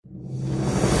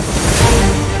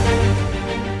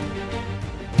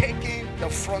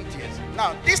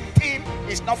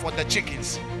is not for the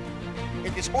chickens.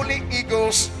 It is only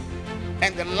eagles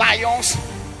and the lions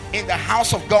in the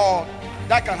house of God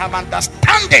that can have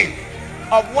understanding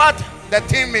of what the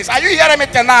theme is. Are you hearing me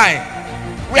tonight?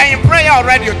 We are in prayer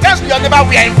already. Tell your neighbor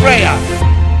we are in prayer.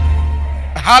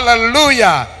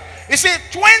 Hallelujah. You see,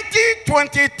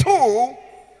 2022,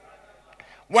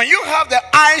 when you have the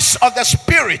eyes of the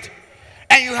Spirit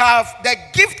and you have the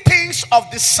giftings of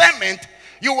discernment,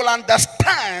 you will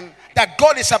understand that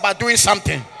God is about doing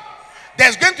something.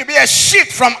 There's going to be a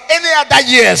shift from any other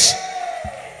years.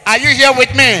 Are you here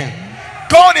with me?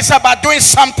 God is about doing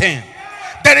something.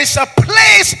 There is a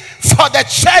place for the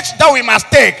church that we must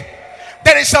take.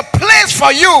 There is a place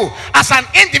for you as an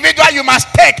individual you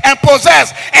must take and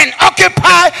possess and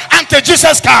occupy until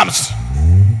Jesus comes.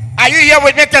 Are you here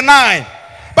with me tonight?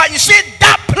 But you see,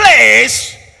 that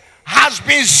place has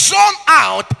been zoned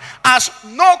out as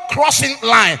no crossing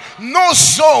line, no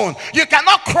zone. You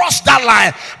cannot cross that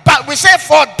line. But we say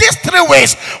for these 3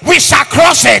 weeks, we shall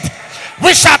cross it.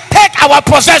 We shall take our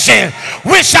possession.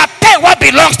 We shall take what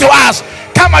belongs to us.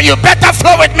 Come on, you better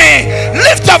flow with me.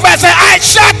 Lift your voice and say, I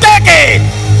shall take it.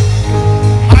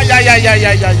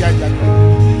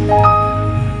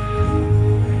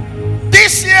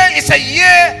 This year is a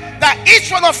year that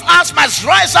each one of us must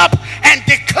rise up and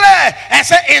declare and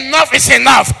say, enough is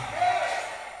enough.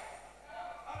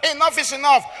 Enough is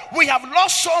enough. We have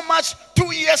lost so much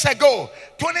 2 years ago.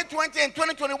 2020 and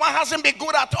 2021 hasn't been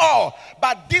good at all.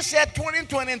 But this year,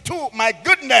 2022, my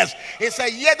goodness, it's a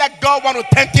year that God wants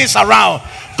to turn things around.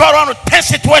 God wants to turn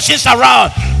situations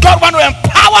around. God wants to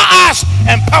empower us,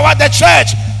 empower the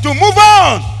church to move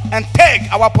on and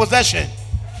take our possession.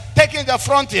 Taking the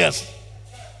frontiers.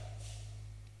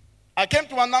 I came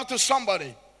to announce to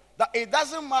somebody that it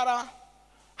doesn't matter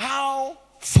how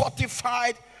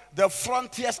fortified the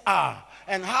frontiers are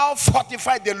and how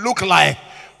fortified they look like,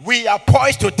 we are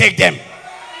poised to take them.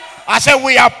 I said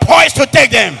we are poised to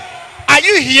take them. Are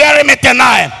you hearing me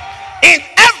tonight? In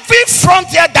every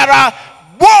frontier there are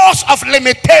walls of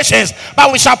limitations, but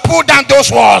we shall pull down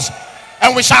those walls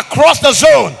and we shall cross the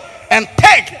zone and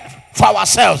take for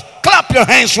ourselves. Clap your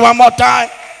hands one more time.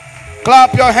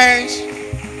 Clap your hands.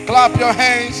 Clap your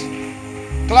hands.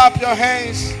 Clap your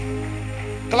hands.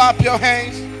 Clap your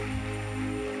hands.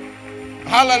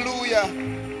 Hallelujah.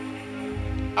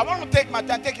 I want to take my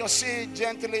time. Take your seat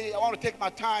gently. I want to take my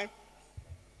time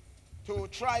to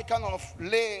try kind of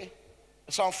lay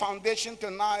some foundation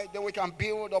tonight that we can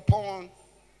build upon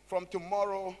from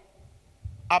tomorrow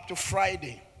up to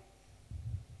Friday.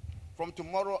 From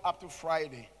tomorrow up to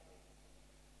Friday.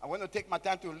 I want to take my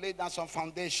time to lay down some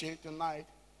foundation tonight.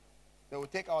 That will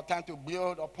take our time to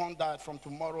build upon that from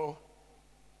tomorrow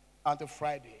until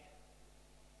Friday.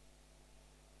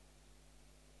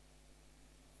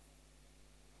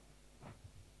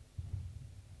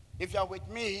 If you are with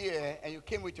me here and you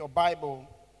came with your Bible,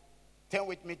 turn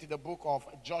with me to the book of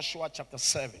Joshua chapter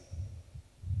 7.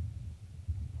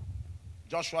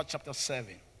 Joshua chapter 7.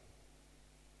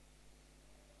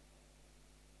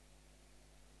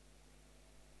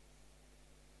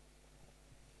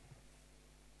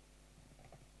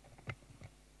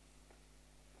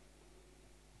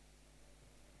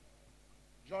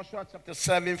 Joshua chapter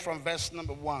 7 from verse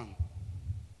number 1.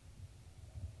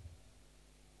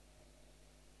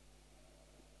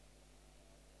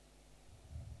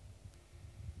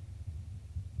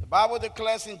 The Bible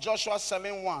declares in Joshua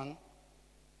 7:1,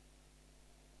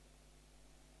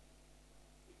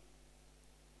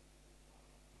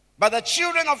 but the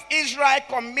children of Israel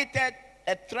committed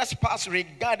a trespass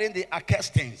regarding the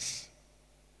Archestines.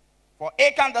 For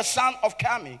Achan the son of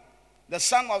Carmi, the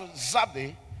son of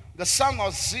Zabdi, the son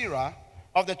of Zerah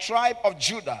of the tribe of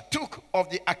Judah, took of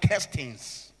the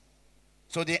Archestines.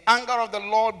 So the anger of the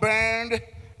Lord burned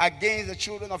against the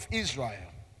children of Israel.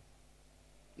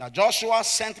 Now Joshua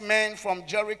sent men from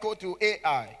Jericho to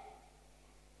Ai,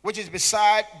 which is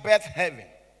beside Beth-Haven,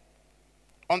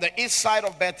 on the east side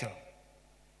of Bethel,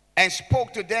 and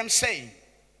spoke to them, saying,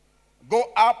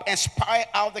 go up and spy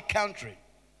out the country.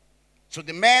 So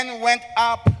the men went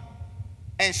up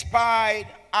and spied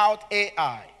out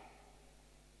Ai.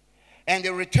 And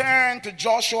they returned to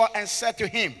Joshua and said to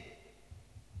him,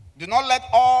 do not let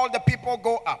all the people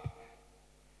go up,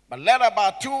 but let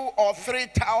about 2,000 or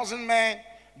 3,000 men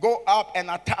go up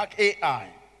and attack Ai.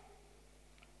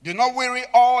 Do not weary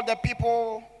all the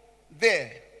people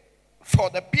there,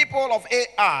 for the people of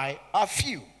Ai are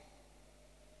few.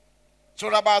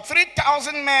 So about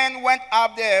 3,000 men went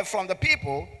up there from the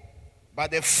people,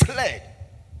 but they fled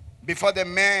before the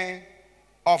men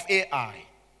of Ai.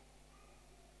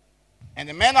 And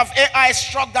the men of Ai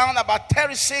struck down about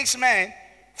 36 men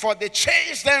For they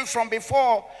chased them from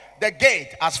before the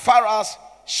gate as far as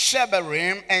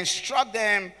Shebarim and struck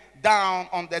them down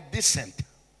on the descent.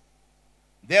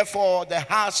 Therefore the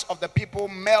hearts of the people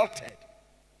melted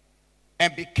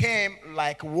and became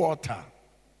like water.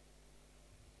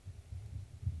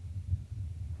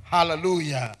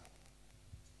 Hallelujah.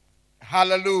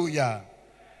 Hallelujah.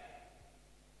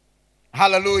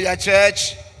 Hallelujah,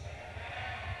 church.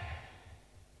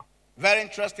 Very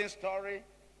interesting story.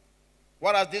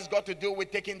 What has this got to do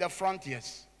with taking the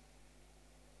frontiers?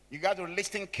 You got to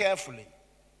listen carefully.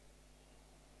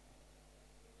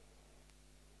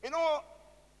 You know,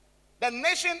 the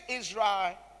nation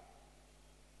Israel,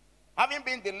 having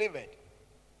been delivered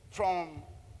from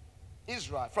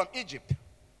Israel, from Egypt,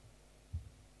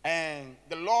 and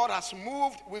the Lord has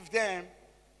moved with them,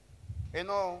 you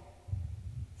know,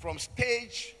 from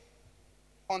stage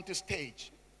onto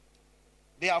stage.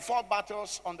 They have fought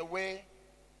battles on the way.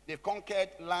 They've conquered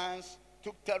lands,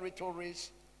 took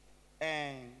territories,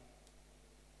 and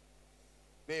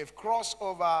they've crossed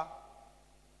over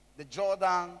the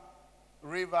Jordan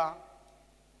River,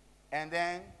 and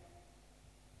then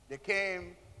they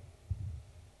came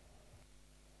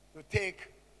to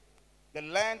take the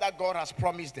land that God has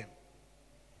promised them.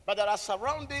 But there are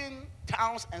surrounding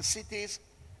towns and cities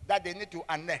that they need to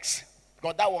annex,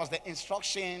 because that was the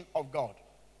instruction of God.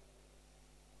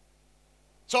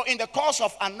 So in the course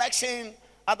of annexing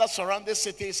other surrounding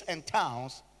cities and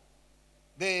towns,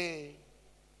 they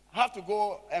have to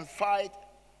go and fight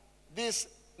this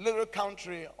little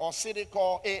country or city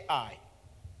called Ai.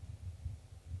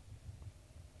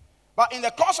 But in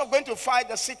the course of going to fight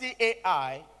the city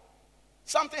Ai,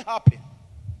 something happened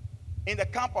in the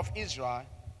camp of Israel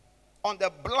on the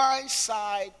blind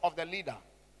side of the leader.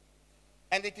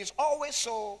 And it is always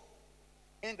so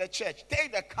in the church.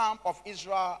 Take the camp of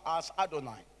Israel as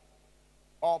Adonai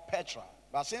or Petra.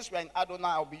 But since we're in Adonai,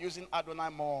 I'll be using Adonai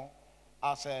more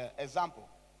as an example.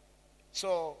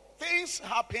 So things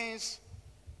happens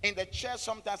in the church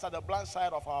sometimes at the blind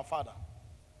side of our Father.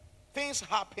 Things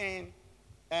happen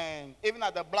and even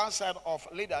at the blind side of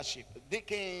leadership,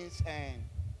 deacons and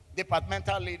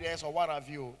departmental leaders or what have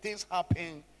you. Things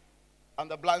happen on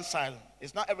the blind side.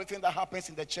 It's not everything that happens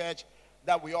in the church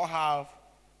that we all have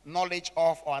knowledge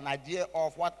of or an idea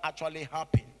of what actually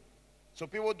happened. So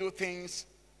people do things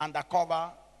undercover,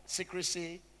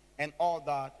 secrecy, and all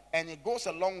that. And it goes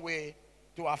a long way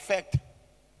to affect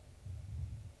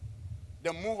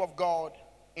the move of God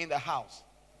in the house.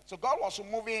 So God was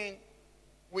moving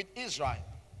with Israel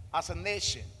as a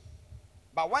nation.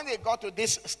 But when they got to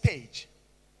this stage,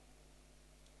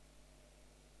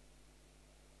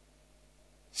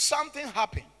 something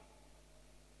happened.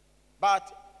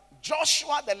 But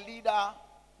Joshua, the leader,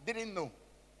 didn't know.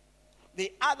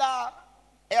 The other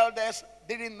elders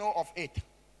didn't know of it.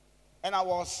 And I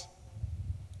was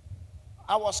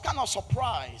kind of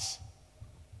surprised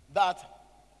that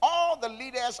all the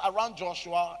leaders around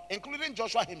Joshua, including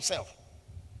Joshua himself,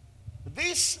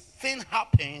 this thing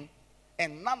happened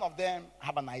and none of them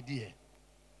have an idea.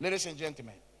 Ladies and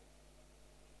gentlemen,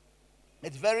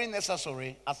 it's very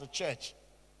necessary as a church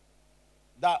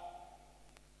that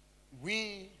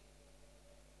we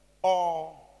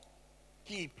all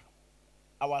keep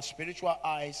our spiritual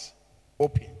eyes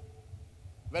open.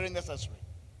 Very necessary.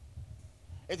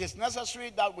 It is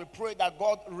necessary that we pray that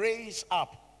God raise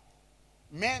up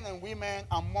men and women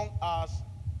among us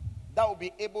that will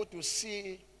be able to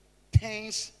see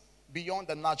things beyond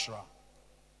the natural.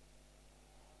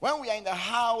 When we are in the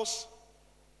house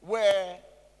where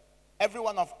every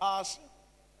one of us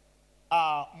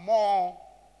are more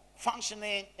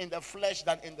functioning in the flesh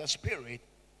than in the spirit,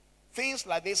 things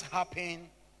like this happen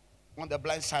on the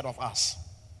blind side of us.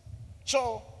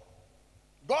 So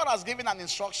God has given an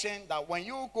instruction that when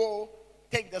you go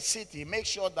take the city, make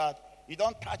sure that you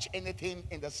don't touch anything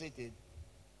in the city.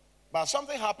 But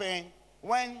something happened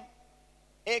when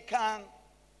Achan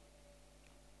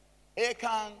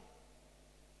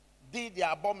did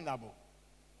the abominable.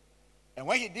 And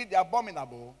when he did the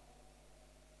abominable,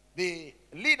 the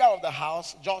leader of the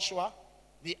house, Joshua,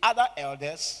 the other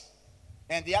elders,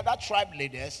 and the other tribe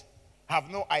leaders have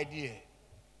no idea.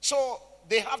 So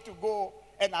they have to go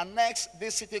and annex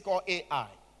this city called Ai.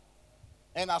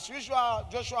 And as usual,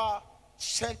 Joshua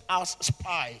sent out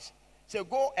spies. Said,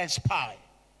 go and spy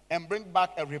and bring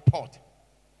back a report.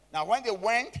 Now when they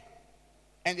went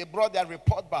and they brought their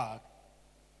report back,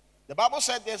 the Bible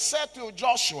said they said to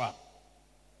Joshua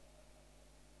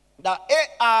that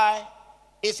Ai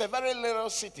is a very little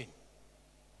city.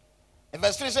 In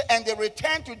verse 3 says, and they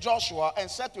returned to Joshua and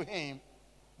said to him,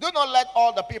 do not let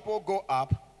all the people go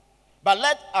up, but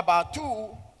let about 2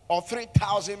 or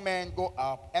 3,000 men go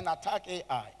up and attack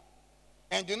Ai.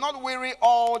 And do not weary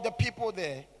all the people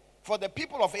there, for the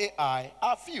people of Ai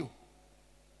are few.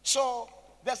 So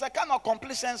there's a kind of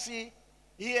complacency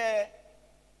here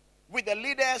with the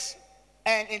leaders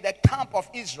and in the camp of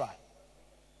Israel.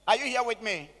 Are you here with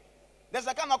me? There's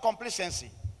a kind of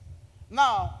complacency.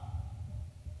 Now,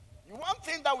 one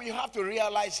thing that we have to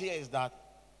realize here is that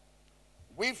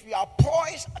if you are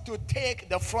poised to take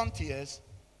the frontiers,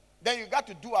 then you got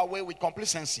to do away with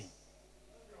complacency.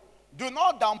 Do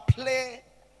not downplay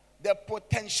the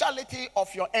potentiality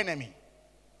of your enemy.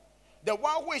 The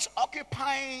one who is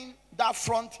occupying that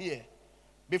frontier,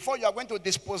 before you are going to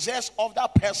dispossess of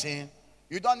that person,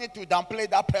 you don't need to downplay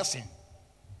that person.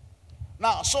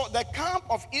 Now, so the camp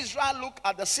of Israel looked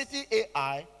at the city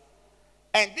Ai,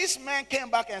 and this man came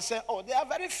back and said, oh, there are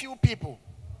very few people.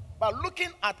 But looking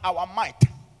at our might,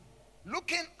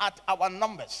 looking at our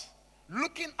numbers,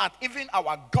 looking at even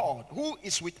our God who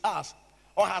is with us,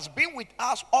 or has been with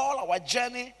us all our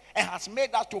journey and has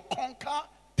made us to conquer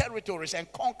territories and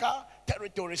conquer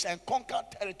territories and conquer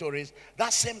territories,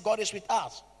 that same God is with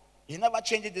us. He never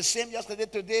changes, the same yesterday,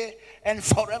 today, and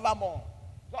forevermore.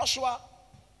 Joshua,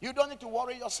 you don't need to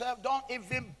worry yourself. Don't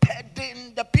even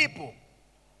burden the people.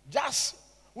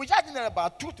 We just need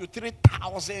about 2,000 to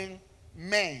 3,000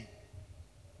 men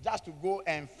just to go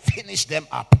and finish them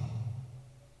up.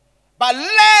 But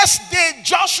lest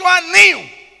Joshua knew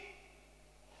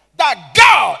that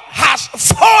God has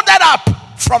folded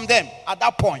up from them at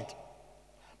that point,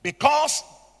 because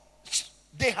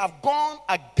they have gone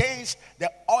against the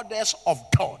orders of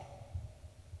God.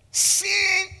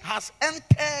 Sin has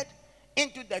entered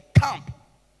into the camp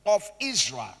of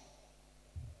Israel.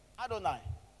 Adonai,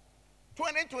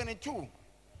 2022,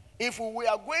 if we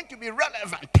are going to be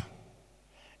relevant,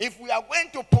 if we are going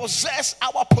to possess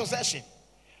our possession,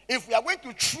 if we are going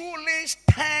to truly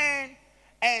stand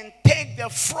and take the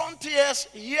frontiers,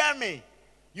 hear me,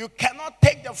 you cannot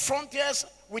take the frontiers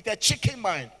with a chicken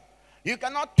mind. You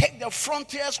cannot take the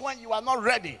frontiers when you are not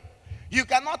ready. You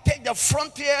cannot take the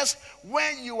frontiers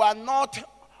when you are not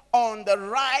on the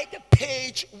right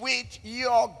page with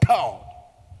your God.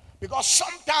 Because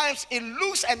sometimes it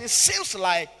looks and it seems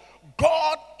like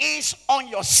God is on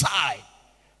your side.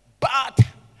 But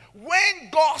when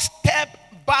God steps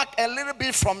back a little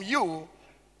bit from you,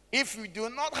 if you do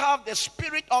not have the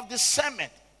spirit of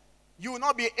discernment, you will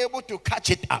not be able to catch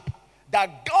it up.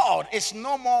 That God is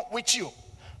no more with you.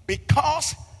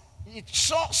 Because you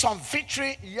saw some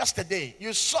victory yesterday.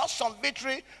 You saw some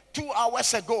victory 2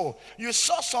 hours ago. You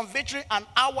saw some victory an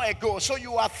hour ago. So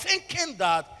you are thinking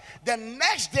that the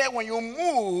next day when you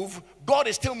move, God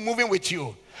is still moving with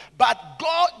you. But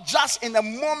God just in a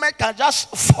moment can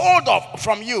just fold off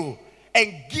from you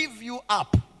and give you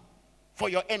up for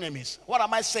your enemies. What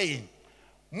am I saying?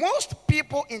 Most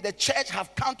people in the church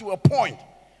have come to a point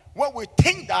where we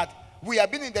think that we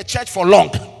have been in the church for long.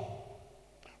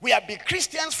 We have been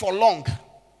Christians for long.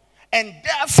 And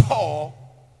therefore,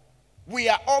 we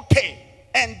are okay.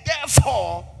 And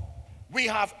therefore, we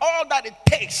have all that it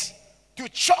takes to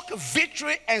chalk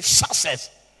victory and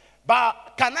success.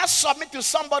 But can I submit to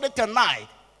somebody tonight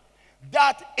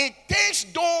that it takes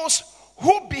those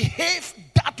who behave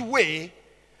that way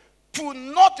to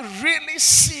not really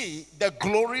see the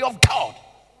glory of God.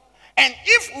 And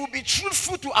if we'll be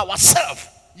truthful to ourselves,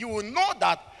 you will know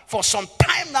that for some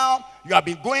time now, you have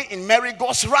been going in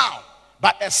merry-go-round round.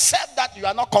 But except that you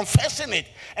are not confessing it,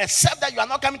 except that you are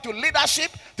not coming to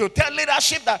leadership to tell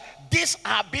leadership that this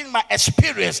has been my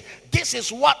experience, this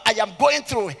is what I am going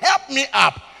through, help me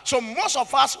up. So most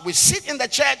of us, we sit in the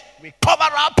church, we cover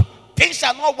up, things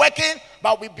are not working,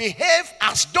 but we behave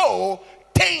as though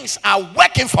things are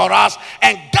working for us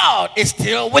and God is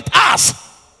still with us.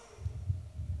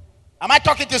 Am I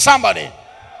talking to somebody?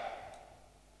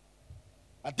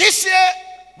 This year,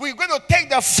 we're going to take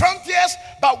the frontiers,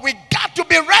 but we got to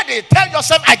be ready. Tell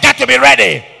yourself, I got to be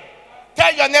ready.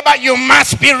 Tell your neighbor, you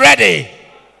must be ready.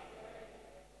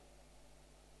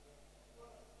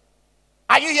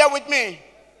 Are you here with me?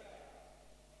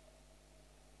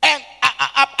 And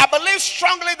I believe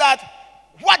strongly that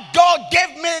what God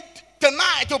gave me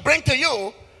tonight to bring to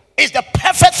you is the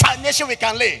perfect foundation we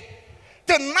can lay.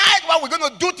 Tonight, what we're going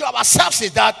to do to ourselves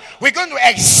is that we're going to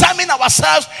examine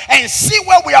ourselves and see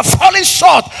where we are falling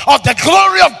short of the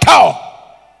glory of God.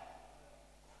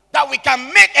 That we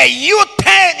can make a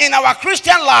U-turn in our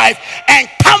Christian life and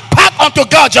come back unto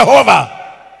God Jehovah.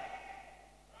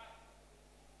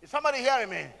 Is somebody hearing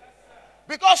me?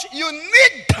 Because you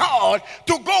need God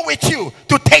to go with you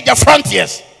to take the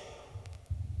frontiers.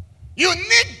 You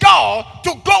need God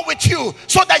to go with you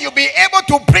so that you'll be able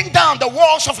to bring down the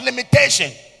walls of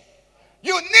limitation.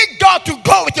 You need God to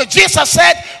go with you. Jesus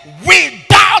said,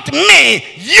 without me,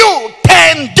 you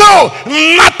can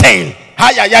do nothing.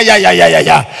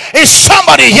 Is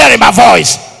somebody hearing my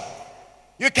voice?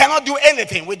 You cannot do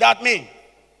anything without me.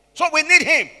 So we need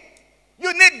him.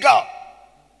 You need God.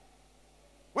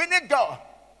 We need God.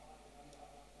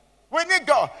 We need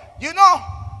God. You know,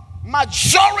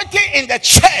 majority in the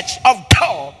church of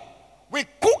God, we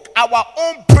cook our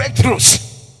own breakthroughs.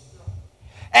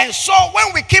 And so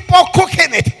when we keep on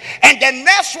cooking it, and the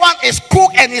next one is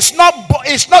cooked and it's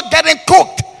not getting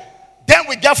cooked, then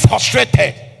we get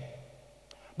frustrated.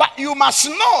 But you must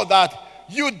know that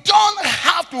you don't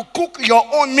have to cook your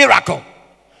own miracle.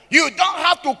 You don't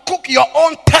have to cook your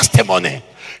own testimony.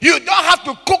 You don't have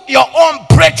to cook your own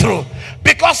breakthrough.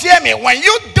 Because hear me, when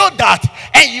you do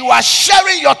that and you are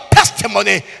sharing your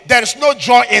testimony, there is no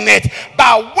joy in it.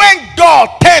 But when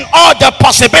God turns all the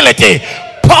possibility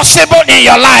possible in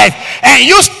your life, and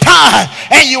you stand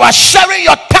and you are sharing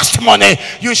your testimony,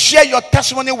 you share your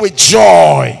testimony with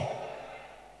joy.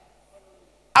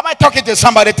 Am I talking to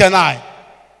somebody tonight?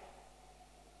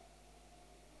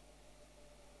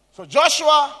 So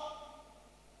Joshua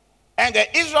and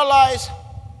the Israelites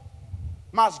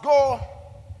must go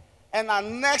and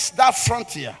annex that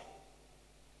frontier,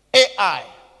 Ai.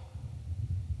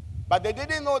 But they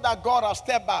didn't know that God had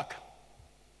stepped back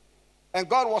and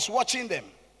God was watching them.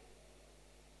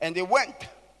 And they went.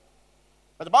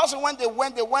 But the Bible says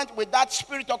when they went with that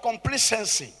spirit of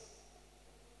complacency.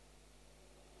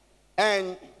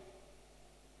 And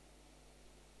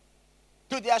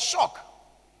to their shock,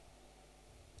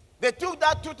 they took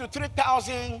that 2,000 to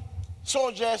 3,000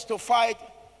 soldiers to fight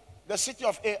the city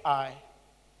of Ai.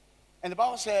 And the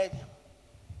Bible said,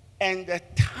 and the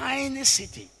tiny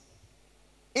city,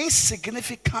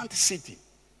 insignificant city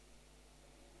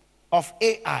of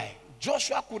Ai,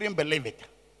 Joshua couldn't believe it,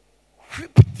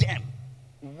 whipped them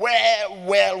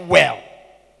well.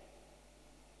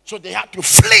 So they had to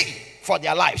flee for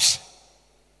their lives.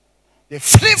 They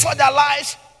flee for their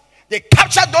lives. They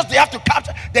captured those they have to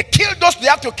capture. They killed those they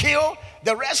have to kill.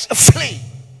 The rest flee.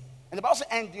 And the Bible says,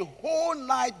 and the whole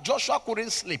night Joshua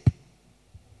couldn't sleep.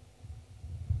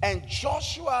 And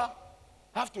Joshua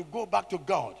have to go back to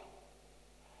God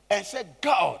and say,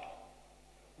 God,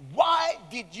 why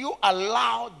did you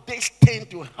allow this thing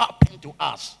to happen to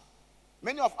us?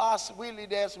 Many of us, we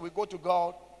leaders, we go to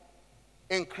God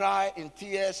and cry in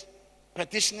tears,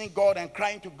 petitioning God and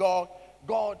crying to God.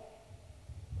 God,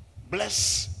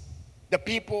 bless the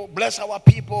people, bless our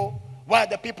people. Why are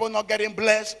the people not getting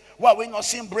blessed? Why are we not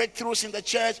seeing breakthroughs in the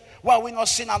church? Why are we not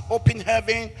seeing an open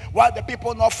heaven? Why are the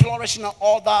people not flourishing and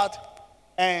all that?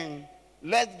 And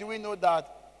do we know that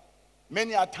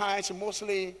many a times,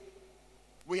 mostly,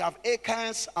 we have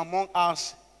Acans among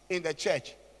us in the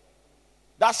church.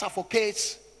 That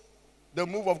suffocates the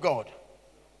move of God.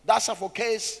 That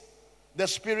suffocates the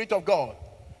Spirit of God.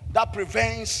 That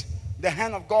prevents the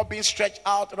hand of God being stretched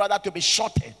out, rather to be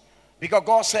shortened. Because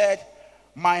God said,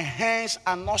 my hands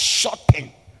are not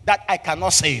shortened that I cannot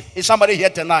save. Is somebody here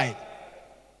tonight?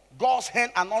 God's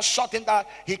hand are not shortened that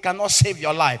he cannot save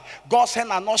your life. God's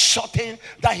hand are not shortened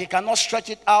that he cannot stretch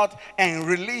it out and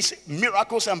release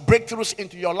miracles and breakthroughs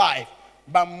into your life.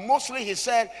 But mostly he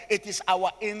said it is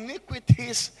our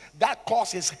iniquities that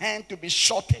cause his hand to be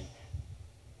shortened.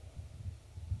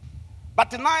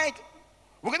 But tonight,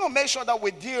 we're going to make sure that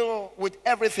we deal with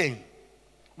everything.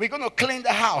 We're going to clean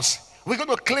the house. We're going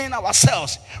to clean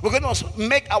ourselves. We're going to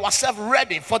make ourselves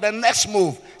ready for the next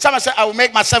move. Someone say, I will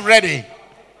make myself ready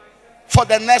for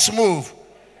the next move.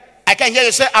 I can hear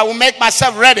you say, I will make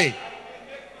myself ready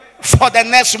for the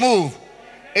next move.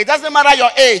 It doesn't matter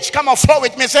your age. Come on, flow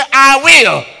with me. Say, I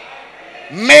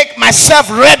will make myself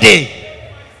ready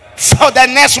for the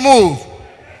next move.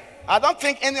 I don't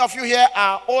think any of you here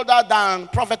are older than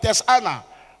Prophetess Anna,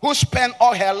 who spent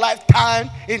all her lifetime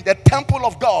in the temple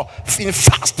of God, in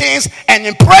fastings and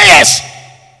in prayers.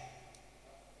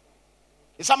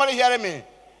 Is somebody hearing me?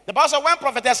 The Bible says when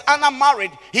Prophetess Anna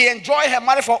married, he enjoyed her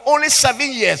marriage for only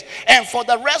 7 years. And for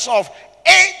the rest of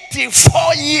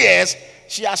 84 years,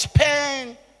 she has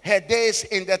spent her days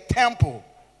in the temple,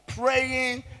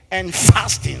 praying and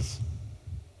fastings.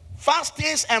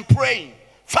 Fastings and praying.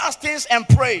 Fastings and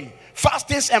praying.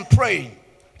 Fastings and praying.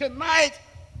 Tonight,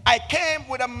 I came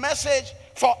with a message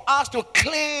for us to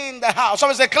clean the house.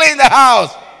 Somebody say, clean the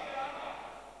house.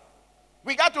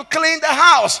 We got to clean the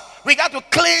house. We got to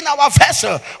clean our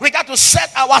vessel. We got to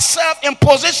set ourselves in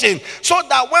position so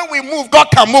that when we move, God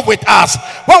can move with us.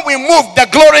 When we move, the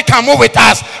glory can move with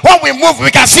us. When we move,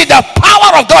 we can see the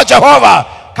power of God,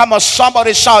 Jehovah. Come on,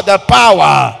 somebody shout the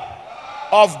power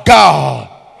of God.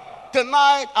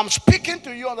 Tonight, I'm speaking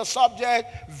to you on the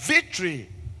subject, victory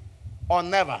or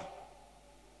never.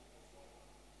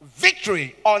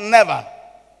 Victory or never.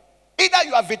 Either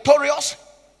you are victorious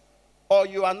or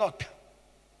you are not.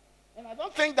 And I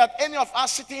don't think that any of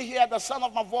us sitting here at the sound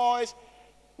of my voice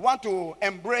want to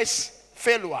embrace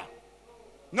failure.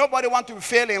 Nobody want to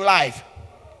fail in life.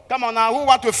 Come on now, who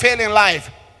want to fail in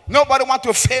life? Nobody want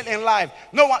to fail in life.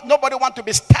 Nobody want to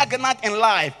be stagnant in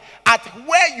life. At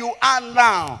where you are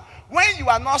now, when you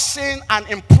are not seeing an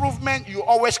improvement, you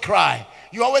always cry.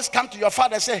 You always come to your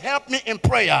father and say, help me in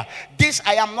prayer. This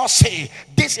I am not seeing.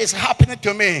 This is happening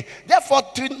to me. Therefore,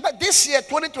 this year,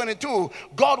 2022,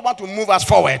 God want to move us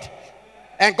forward.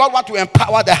 And God want to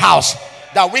empower the house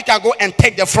that we can go and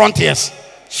take the frontiers.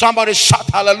 Somebody shout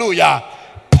hallelujah.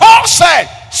 Paul said,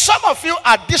 some of you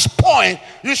at this point,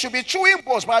 you should be chewing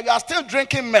bones, but you are still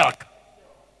drinking milk.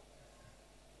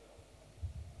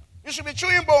 You should be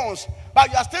chewing bones, but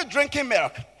you are still drinking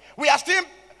milk. We are still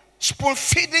spoon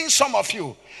feeding some of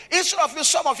you. Instead of you,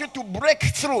 some of you to break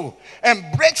through and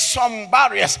break some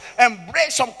barriers and break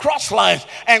some cross lines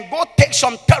and go take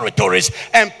some territories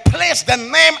and place the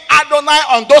name Adonai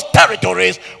on those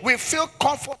territories, we feel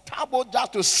comfortable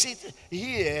just to sit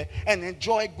here and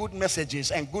enjoy good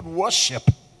messages and good worship.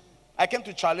 I came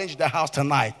to challenge the house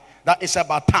tonight that it's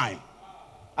about time.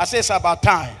 I say it's about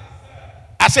time.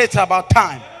 I say it's about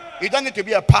time. You don't need to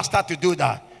be a pastor to do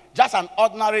that. Just an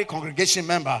ordinary congregation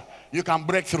member, you can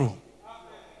break through.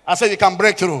 I said you can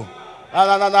break through.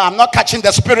 No, I'm not catching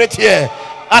the spirit here.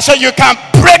 I said you can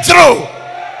break through.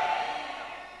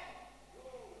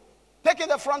 Taking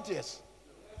the frontiers.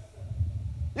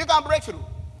 You can break through.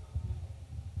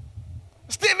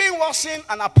 Stephen wasn't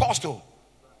an apostle,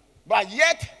 but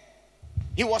yet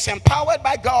he was empowered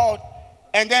by God,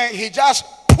 and then he just,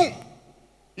 boom,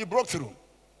 he broke through.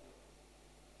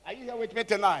 Are you here with me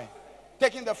tonight?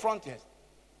 Taking the frontiers.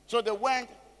 So they went,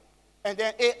 and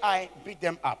then AI beat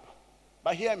them up.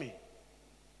 But hear me.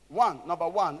 Number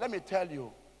one, let me tell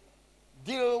you,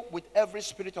 deal with every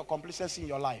spirit of complacency in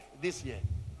your life this year.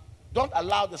 Don't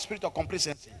allow the spirit of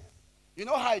complacency. You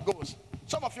know how it goes.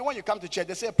 Some of you, when you come to church,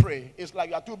 they say pray. It's like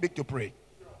you are too big to pray.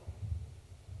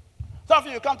 Some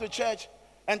of you come to church,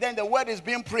 and then the word is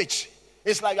being preached.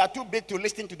 It's like you are too big to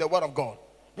listen to the word of God.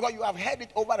 Because you have heard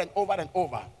it over and over and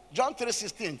over. John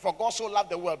 3:16, for God so loved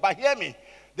the world. But hear me,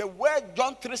 the word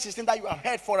John 3:16 that you have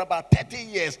heard for about 30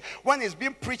 years, when it's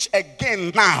being preached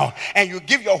again now, and you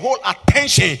give your whole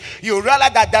attention, you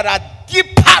realize that there are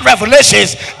deeper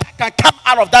revelations that can come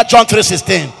out of that John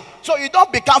 3:16. So you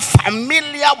don't become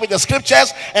familiar with the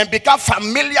scriptures and become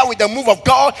familiar with the move of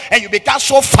God, and you become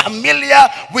so familiar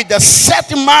with the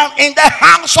set man in the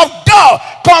house of God.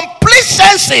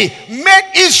 Complacency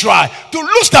made Israel to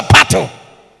lose the battle.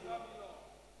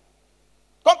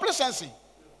 Complacency.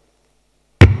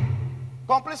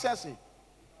 Complacency.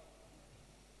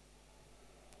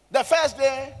 The first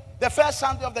day, the first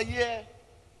Sunday of the year,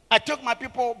 I took my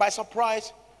people by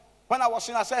surprise. When I was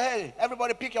in, I said, hey,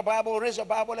 everybody pick your Bible, raise your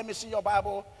Bible, let me see your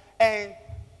Bible. And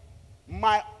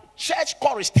my church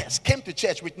choristers came to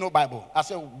church with no Bible. I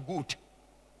said, good.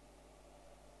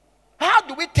 How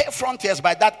do we take frontiers?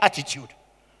 By that attitude.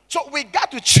 So we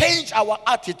got to change our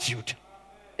attitude.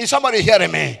 Is somebody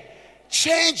hearing me?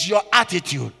 Change your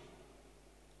attitude.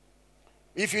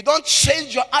 If you don't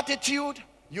change your attitude,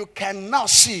 you cannot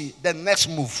see the next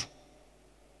move.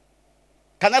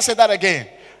 Can I say that again?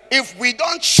 If we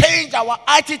don't change our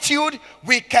attitude,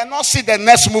 we cannot see the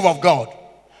next move of God.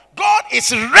 God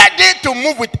is ready to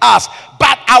move with us,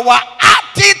 but our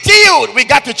attitude, we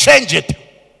got to change it.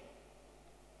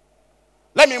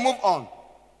 Let me move on.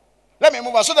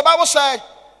 So the Bible said,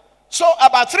 so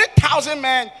about 3,000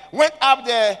 men went up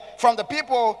there from the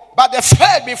people, but they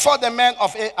fled before the men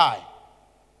of Ai.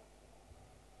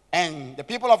 And the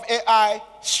people of Ai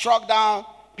struck down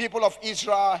people of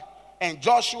Israel, and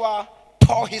Joshua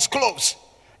tore his clothes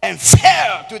and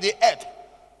fell to the earth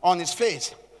on his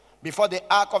face before the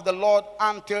ark of the Lord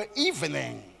until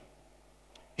evening.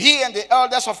 He and the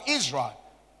elders of Israel,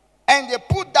 and they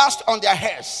put dust on their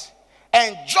heads.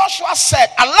 And Joshua said,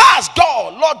 alas,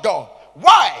 God, Lord God,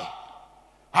 why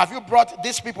have you brought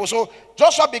these people? So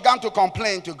Joshua began to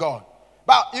complain to God.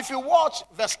 But if you watch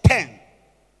verse 10,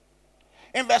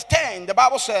 in verse 10, the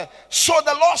Bible says, so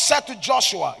the Lord said to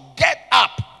Joshua, get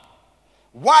up.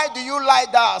 Why do you lie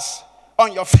thus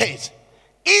on your face?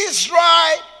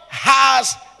 Israel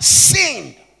has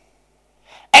sinned,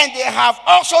 and they have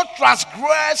also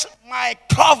transgressed my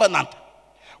covenant,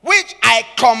 which I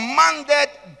commanded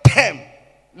them.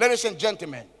 Ladies and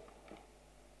gentlemen,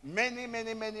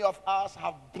 many of us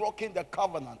have broken the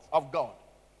covenant of God.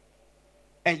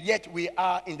 And yet we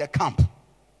are in the camp.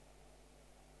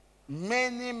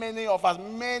 Many of us,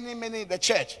 many in the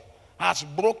church has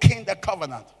broken the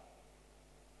covenant.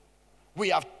 We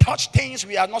have touched things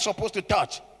we are not supposed to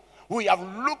touch. We have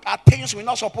looked at things we're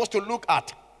not supposed to look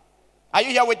at. Are you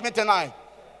here with me tonight?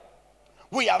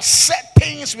 We have said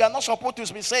things we are not supposed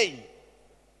to be saying.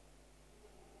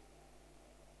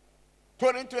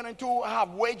 2022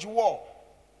 have waged war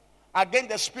against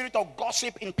the spirit of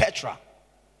gossip in Petra.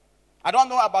 I don't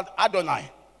know about Adonai.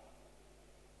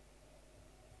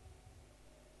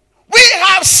 We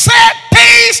have said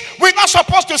things we're not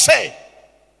supposed to say.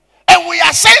 And we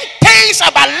are saying things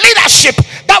about leadership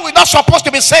that we're not supposed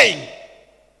to be saying.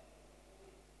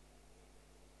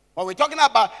 When we're talking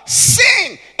about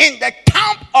sin in the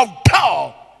camp of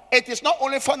God, it is not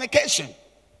only fornication.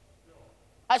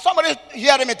 Is somebody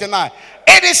hearing me tonight?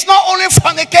 It is not only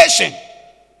fornication.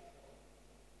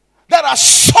 There are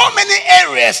so many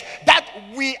areas that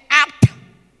we act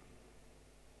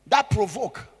that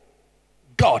provoke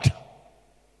God.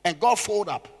 And God fold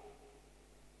up.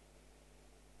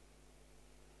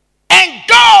 And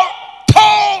God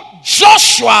told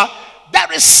Joshua,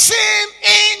 there is sin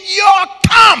in your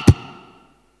camp.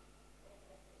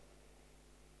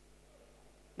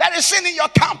 There is sin in your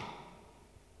camp.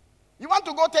 You want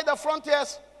to go take the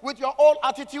frontiers with your old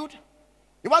attitude?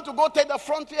 You want to go take the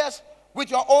frontiers with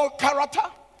your old character?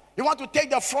 You want to take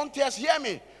the frontiers? Hear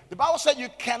me. The Bible said you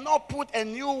cannot put a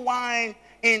new wine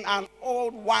in an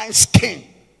old wine skin.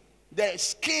 The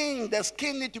skin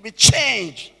needs to be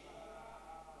changed.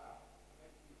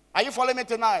 Are you following me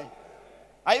tonight?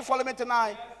 Are you following me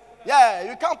tonight?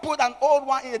 Yeah, you can't put an old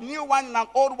wine in a new wine in an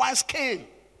old wine skin.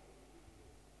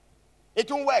 It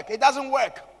won't work. It doesn't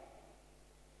work.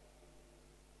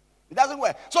 It doesn't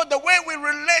work. So the way we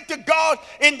relate to God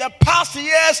in the past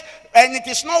years, and it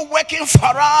is not working for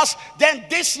us, then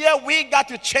this year we got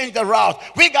to change the route.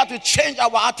 We got to change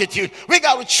our attitude. We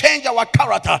got to change our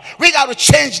character. We got to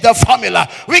change the formula.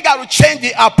 We got to change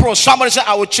the approach. Somebody say,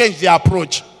 I will change the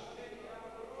approach.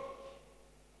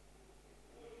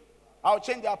 I'll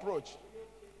change the approach.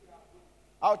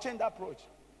 I'll change the approach.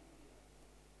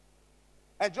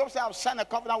 And Job said, I've signed a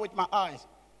covenant with my eyes.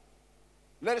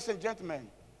 Ladies and gentlemen,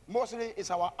 mostly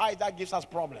it's our eyes that gives us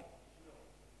problem.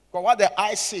 Because what the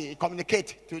eyes see, it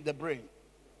communicates to the brain.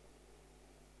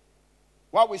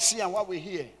 What we see and what we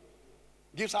hear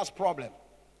gives us problem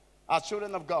as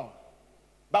children of God.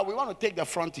 But we want to take the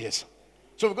frontiers.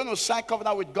 So we're going to sign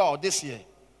covenant with God this year.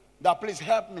 That please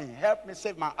help me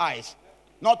save my eyes.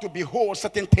 Not to behold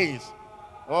certain things.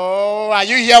 Oh, are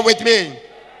you here with me?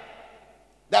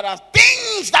 There are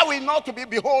things that we not to be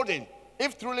beholding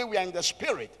if truly we are in the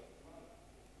spirit.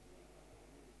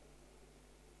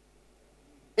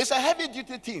 It's a heavy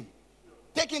duty team.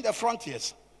 Taking the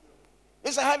frontiers.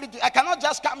 It's a heavy duty. I cannot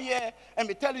just come here and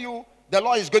be telling you the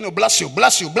Lord is going to bless you,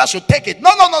 bless you, bless you. Take it.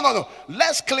 No.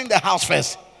 Let's clean the house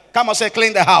first. Come on, say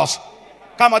clean the house.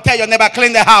 Come on, tell your neighbor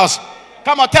clean the house.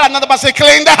 Come on, tell another person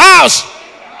clean the house.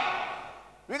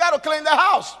 We got to clean the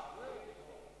house.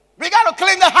 We got to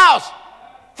clean the house.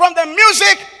 From the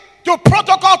music to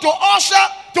protocol to usher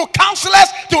to counselors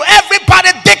to everybody,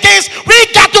 deacons,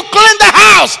 we got to clean the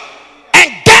house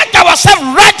and get ourselves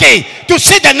ready to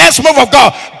see the next move of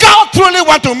God. God truly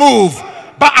want to move,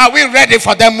 but are we ready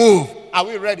for the move? Are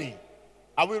we ready?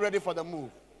 Are we ready for the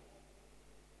move?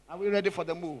 Are we ready for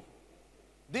the move?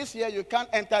 This year you can't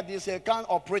enter this year, you can't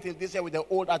operate in this year with the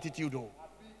old attitude. Though.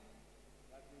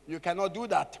 You cannot do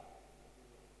that.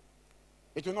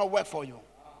 It will not work for you.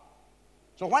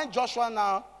 So when Joshua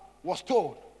now was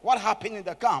told what happened in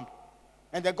the camp,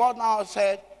 and the God now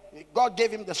said, God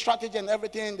gave him the strategy and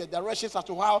everything, the directions as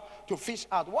to how to fish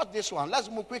out. What's this one? Let's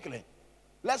move quickly.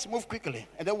 Let's move quickly,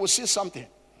 and then we'll see something.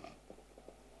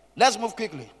 Let's move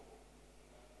quickly.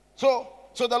 So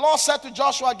the Lord said to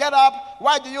Joshua, get up.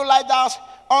 Why do you lie down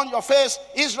on your face?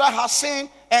 Israel has sinned,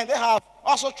 and they have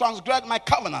also transgressed my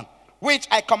covenant, which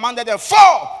I commanded them. For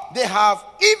they have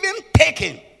even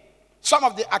taken some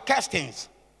of the acastings,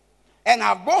 and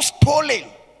have both stolen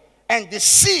and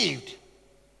deceived,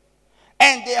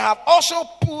 and they have also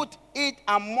put it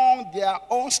among their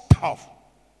own stuff.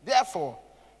 Therefore,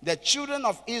 the children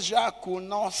of Israel could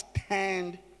not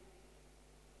stand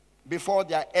before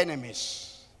their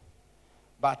enemies,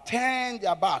 but turned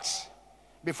their backs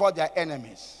before their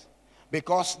enemies,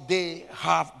 because they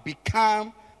have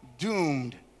become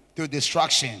doomed to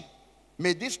destruction.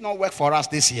 May this not work for us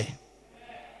this year.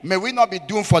 May we not be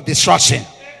doomed for destruction.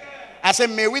 I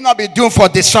said, may we not be doomed for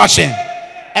destruction.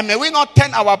 And may we not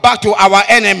turn our back to our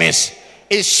enemies.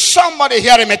 Is somebody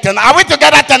hearing me tonight? Are we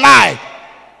together tonight?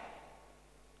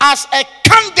 As a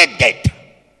candidate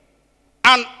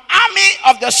An army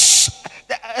of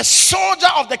a soldier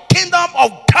of the kingdom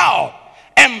of God,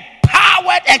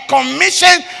 empowered and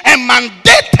commissioned and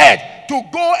mandated to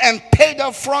go and take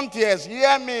the frontiers.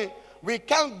 Hear me. We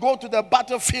can't go to the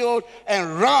battlefield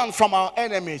and run from our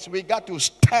enemies. We got to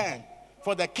stand.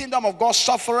 For the kingdom of God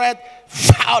suffereth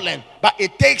violence, but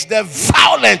it takes the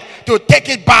violent to take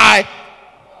it by.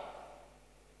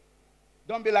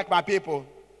 Don't be like my people.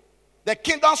 The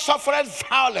kingdom suffereth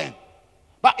violence,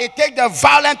 but it takes the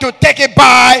violent to take it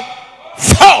by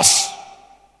force.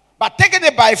 But taking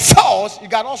it by force, you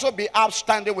got to also be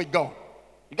outstanding with God.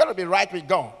 You got to be right with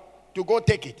God to go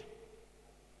take it.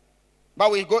 But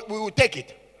we will take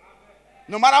it.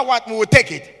 No matter what, we will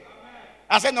take it.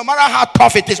 I said, no matter how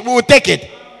tough it is, we will take it.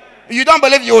 You don't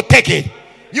believe you will take it.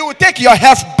 You will take your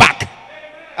health back.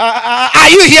 Are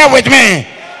you here with me?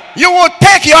 You will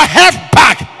take your health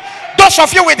back. Those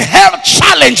of you with health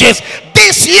challenges,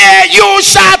 this year you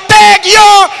shall take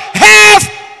your health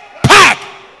back.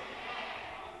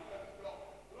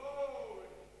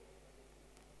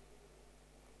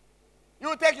 You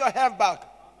will take your health back.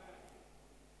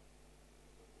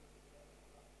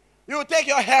 You will take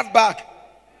your health back.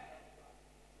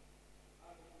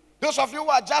 Those of you who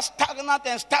are just stagnant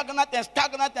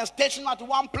and stationed at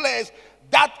one place,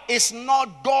 that is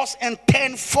not God's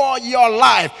intent for your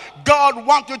life. God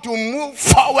wants you to move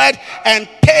forward and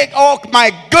take, oh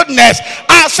my goodness,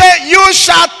 I say you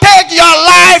shall take your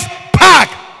life back.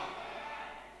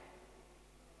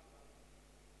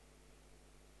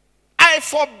 I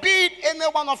forbid any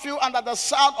one of you under the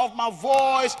sound of my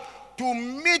voice to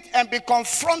meet and be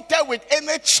confronted with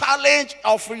any challenge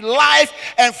of life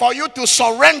and for you to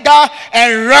surrender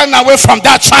and run away from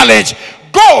that challenge.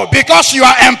 Go because you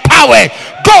are empowered.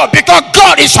 Go because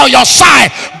God is on your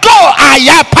side. Go. I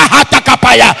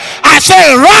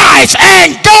say rise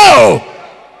and go.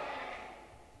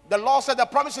 The Lord said the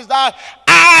promise is that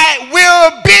I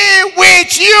will be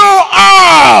with you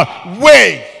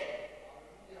always.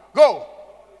 Go.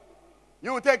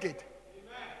 You will take it.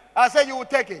 I said you will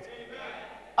take it.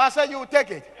 I said you will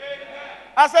take it.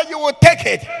 I said you will take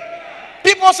it.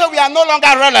 People say we are no longer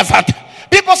relevant.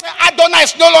 People say Adonai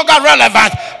is no longer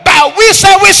relevant. But we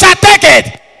say we shall take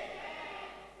it.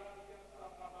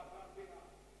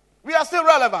 We are still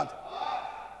relevant.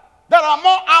 There are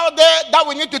more out there that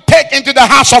we need to take into the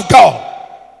house of God.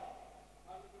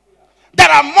 There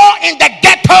are more in the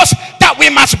ghettos that we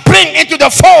must bring into the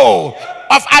fold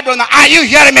of Adonai. Are you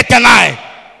hearing me tonight?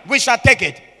 We shall take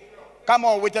it. Come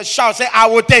on with a shout. Say, I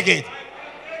will take it.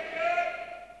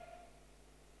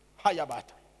 Hayabat.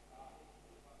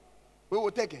 We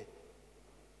will take it.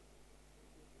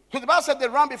 So the Bible said they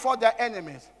run before their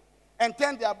enemies and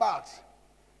turn their backs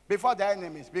before their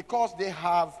enemies because they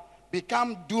have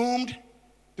become doomed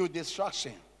to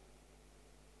destruction.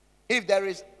 If there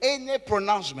is any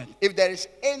pronouncement, if there is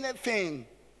anything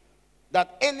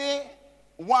that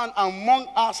anyone among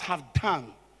us have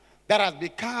done that has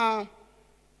become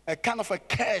a kind of a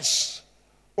curse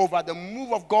over the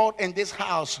move of God in this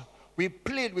house, we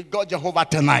plead with God Jehovah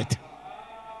tonight.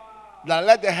 Now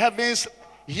let the heavens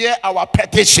hear our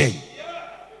petition.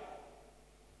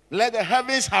 Let the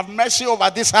heavens have mercy over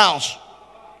this house.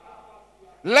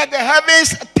 Let the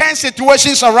heavens turn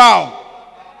situations around.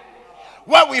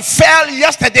 Where we fell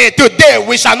yesterday, today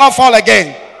we shall not fall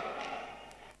again.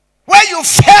 Where you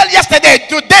fell yesterday,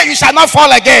 today you shall not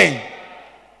fall again.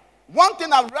 One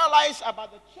thing I've realized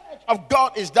about the church of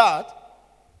God is that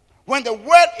when the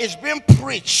word is being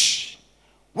preached,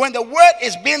 when the word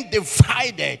is being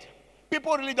divided,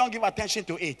 people really don't give attention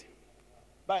to it.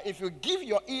 But if you give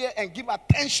your ear and give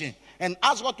attention and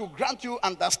ask God to grant you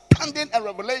understanding and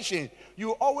revelation,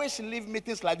 you always leave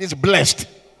meetings like this blessed.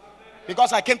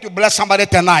 Because I came to bless somebody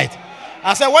tonight.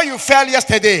 I said, when you fell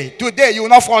yesterday, today you will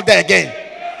not fall there again.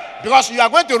 Because you are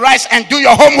going to rise and do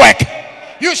your homework.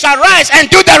 You shall rise and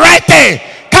do the right thing.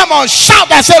 Come on,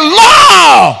 shout and say,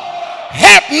 Lord,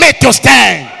 help me to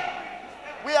stand.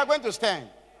 We are going to stand.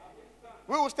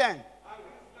 We will stand.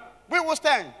 We will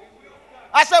stand.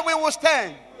 I said we will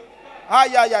stand.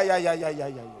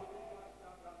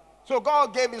 So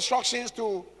God gave instructions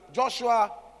to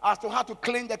Joshua as to how to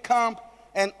clean the camp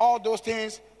and all those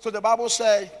things. So the Bible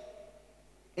said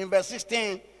in verse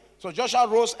 16, so Joshua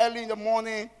rose early in the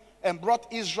morning and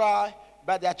brought Israel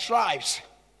by their tribes.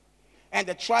 And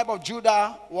the tribe of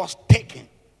Judah was taken.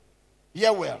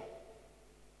 Hear well.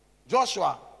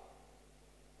 Joshua,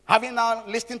 having now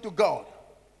listened to God,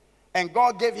 and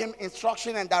God gave him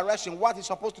instruction and direction what he's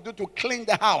supposed to do to clean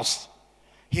the house,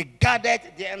 he gathered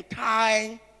the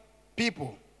entire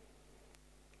people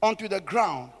onto the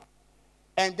ground.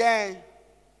 And then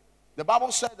The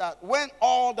Bible said that when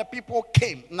all the people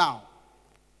came now,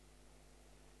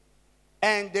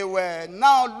 and they were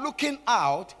now looking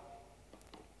out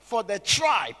for the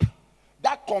tribe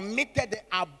that committed the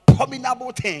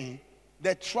abominable thing,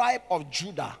 the tribe of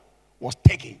Judah was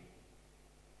taken.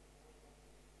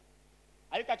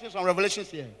 Are you catching some revelations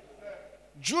here?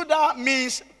 Judah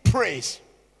means praise.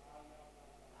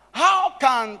 How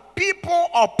can people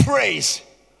of praise,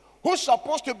 who's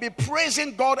supposed to be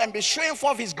praising God and be showing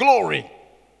forth his glory,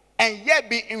 and yet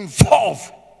be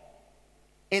involved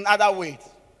in other ways?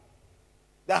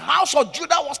 The house of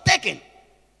Judah was taken.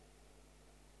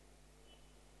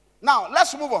 Now,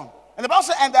 let's move on. And the Bible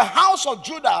says, and the house of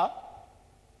Judah,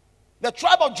 the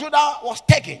tribe of Judah was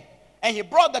taken. And he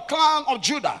brought the clan of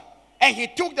Judah. And he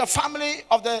took the family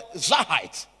of the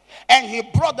Zarhites. And he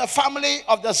brought the family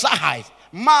of the Zarhites,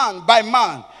 man by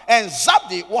man. And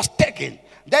Zabdi was taken.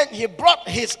 Then he brought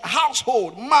his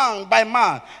household, man by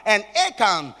man. And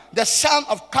Achan, the son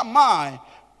of Kamai,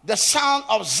 the son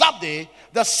of Zabdi,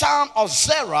 the son of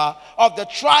Zerah, of the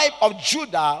tribe of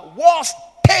Judah, was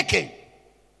taken.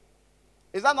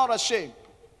 Is that not a shame?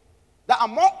 That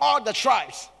among all the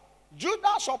tribes,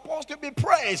 Judah is supposed to be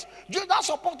praised. Judah is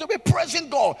supposed to be praising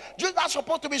God. Judah is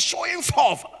supposed to be showing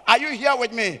forth. Are you here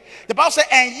with me? The Bible says,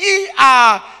 and ye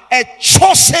are a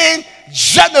chosen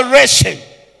generation.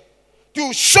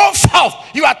 To show forth,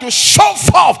 you are to show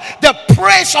forth the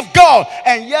praise of God.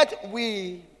 And yet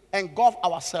we engulf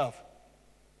ourselves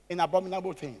in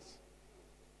abominable things.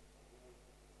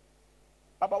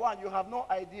 Number one, you have no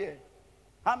idea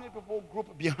how many people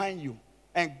group behind you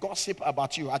and gossip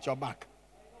about you at your back.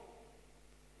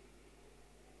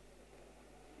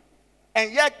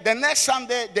 And yet the next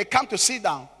Sunday they come to sit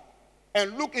down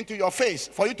and look into your face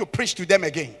for you to preach to them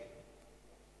again.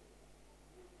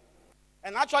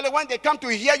 And actually when they come to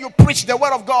hear you preach the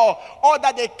word of God, all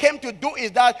that they came to do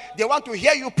is that they want to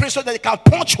hear you preach so that they can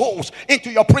punch holes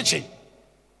into your preaching.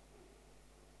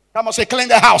 Come on, say clean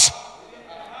the house.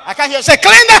 I can't hear you say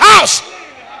clean the house.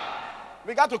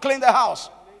 We got to clean the house.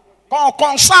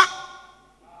 Consa.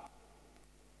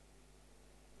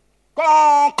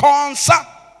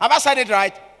 Have I said it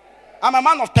right? I'm a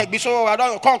man of tech, so I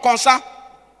don't know. Consa.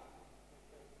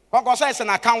 Consa is an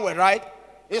account word, right?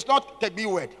 It's not tech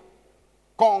word.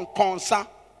 Consa.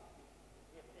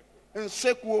 In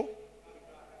Sekuo.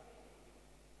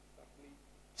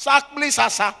 Sakpli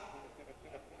sasa.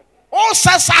 Oh,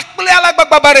 sakpli ala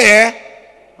babare.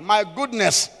 My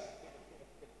goodness.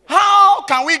 How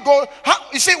can we go?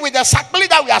 You see, with the sakpli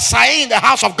that we are saying in the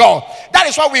house of God, that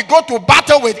is why we go to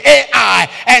battle with AI.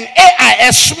 And AI,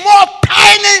 a small,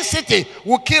 tiny city,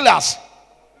 will kill us.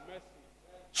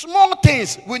 Small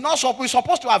things, we're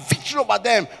supposed to have victory over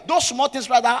them. Those small things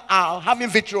rather are having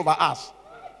victory over us.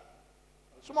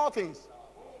 Small things.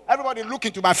 Everybody look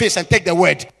into my face and take the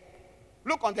word.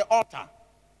 Look on the altar.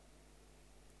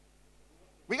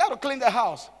 We got to clean the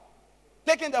house.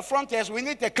 Taking the frontiers, we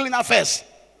need to clean our face.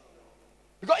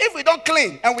 Because if we don't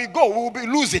clean and we go, we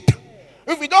will lose it.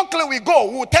 If we don't clean, we go,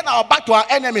 we will turn our back to our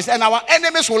enemies and our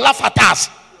enemies will laugh at us.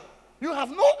 You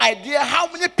have no idea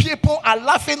how many people are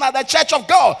laughing at the church of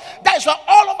God. That is why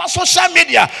all over social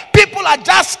media, people are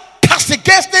just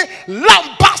castigating,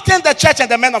 lambasting the church and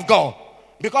the men of God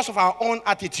because of our own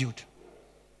attitude,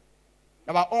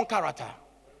 our own character.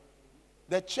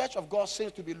 The church of God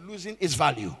seems to be losing its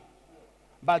value.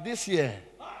 But this year,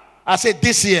 I said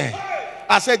this year,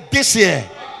 are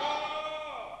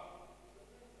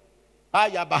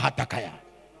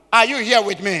you here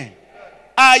with me?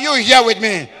 Are you here with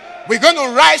me? We're going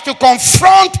to rise to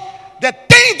confront the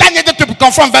thing that needed to be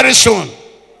confronted very soon.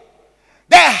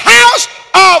 The house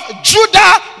of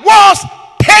Judah was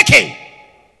taken.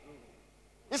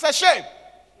 It's a shame.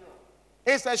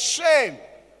 It's a shame.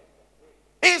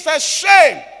 It's a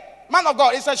shame. Man of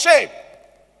God, it's a shame.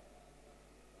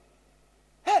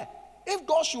 Hey, if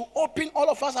God should open all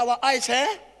of us our eyes,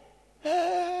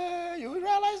 you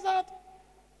realize that?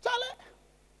 Charlie?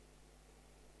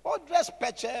 Oh, dress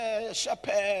peche,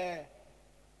 shepe.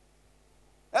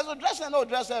 There's a dress and no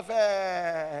dress of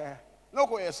no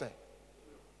coese.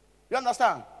 You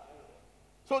understand?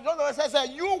 So John says,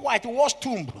 you whitewash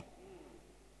tomb.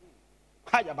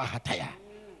 Come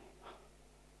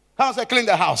on, say clean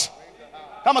the house.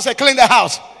 Come on, say clean the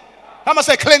house. Come on,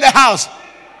 say clean the house.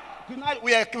 Tonight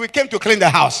we came to clean the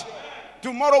house.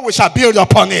 Tomorrow we shall build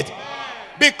upon it.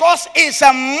 Because it's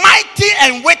a mighty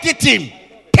and weighty team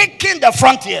taking the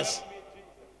frontiers.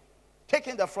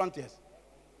 Taking the frontiers.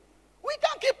 We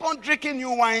can't keep on drinking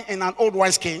new wine in an old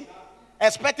wineskin,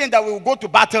 expecting that we will go to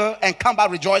battle and come back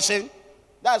rejoicing.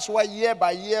 That's why year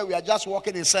by year we are just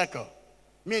walking in a circle.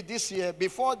 Me this year,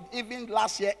 before even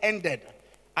last year ended,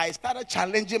 I started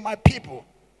challenging my people.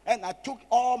 And I took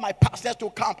all my pastors to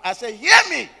camp. I said, hear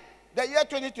me. The year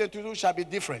 2022 shall be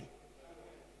different.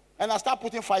 And I start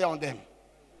putting fire on them.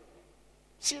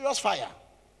 Serious fire.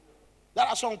 There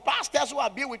are some pastors who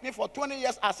have been with me for 20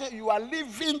 years. I said, you are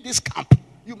leaving this camp.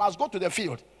 You must go to the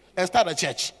field and start a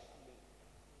church.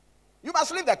 You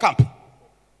must leave the camp.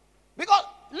 Because,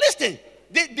 listen,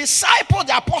 the disciples,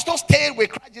 the apostles stayed with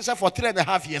Christ Jesus for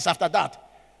 3.5 years. After that,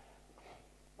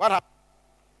 what happened?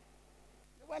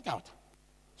 They went out.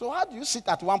 So how do you sit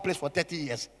at one place for 30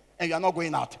 years and you are not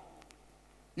going out?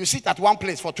 You sit at one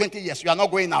place for 20 years, you are not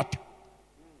going out.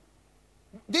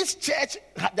 This church,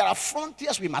 there are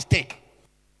frontiers we must take.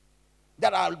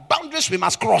 There are boundaries we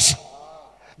must cross.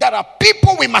 There are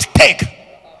people we must take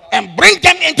and bring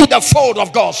them into the fold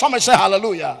of God. Somebody say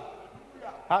hallelujah.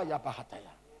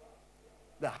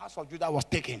 The house of Judah was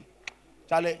taken.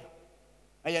 Charlie,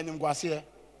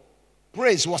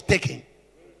 praise was taken.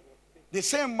 The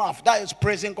same mouth that is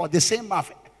praising God, the same mouth,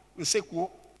 the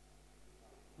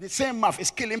same mouth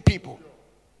is killing people.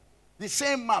 The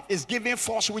same mouth is giving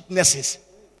false witnesses.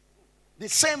 The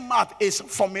same mouth is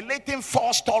formulating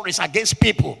false stories against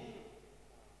people.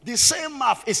 The same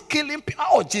mouth is killing people.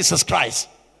 Oh, Jesus Christ.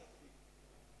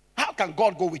 How can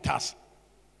God go with us?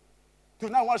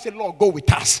 Tonight I want to say, Lord, go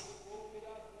with us.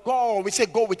 God, we say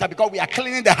go with us because we are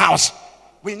cleaning the house.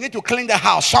 We need to clean the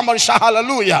house. Somebody shout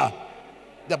hallelujah.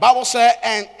 The Bible said,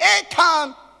 and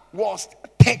Achan was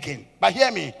taken. But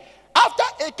hear me. After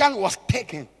Achan was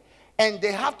taken, and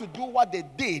they have to do what they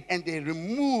did, and they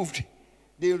removed.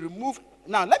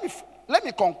 Now, let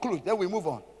me conclude. Then we move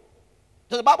on.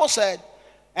 So the Bible said,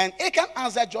 and Achan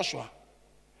answered Joshua.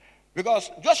 Because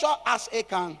Joshua asked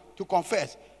Achan to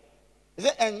confess. He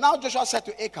said, and now Joshua said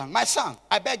to Achan, my son,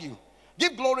 I beg you,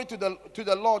 give glory to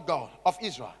the Lord God of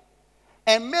Israel,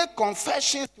 and make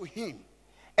confessions to him.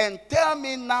 And tell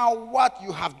me now what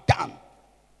you have done.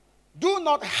 Do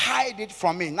not hide it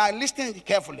from me. Now listen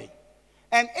carefully.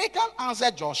 And Achan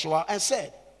answered Joshua and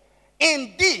said,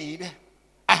 indeed,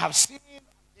 I have sinned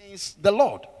against the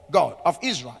Lord God of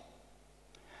Israel.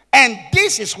 And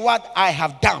this is what I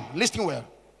have done. Listen well.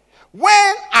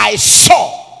 When I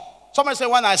saw, somebody say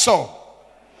when I saw.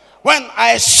 When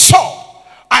I saw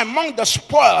among the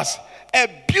spoils a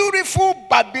beautiful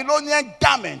Babylonian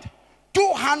garment,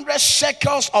 200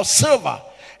 shekels of silver,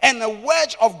 and a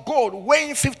wedge of gold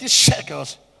weighing 50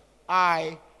 shekels,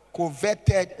 I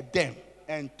coveted them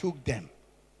and took them.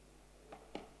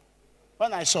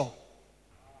 When I saw,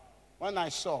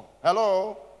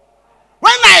 hello?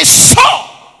 When I saw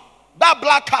that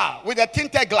black car with a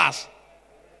tinted glass,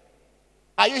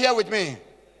 are you here with me?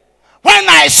 When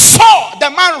I saw the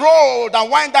man rolled and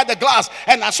wind out the glass,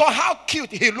 and I saw how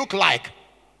cute he looked like.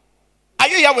 Are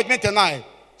you here with me tonight?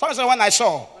 Someone say, when I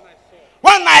saw.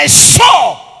 When I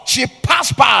saw, she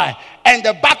passed by and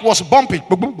the back was bumping.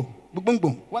 Boom, boom, boom, boom, boom,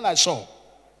 boom. When I saw.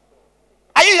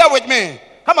 Are you here with me?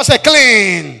 Come on, say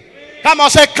clean. Come on,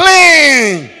 say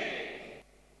clean.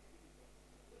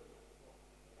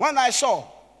 When I saw,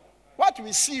 what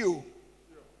we see you.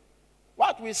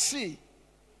 What we see.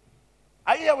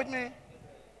 Are you here with me?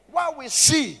 What we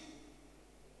see.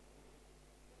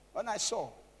 When I saw.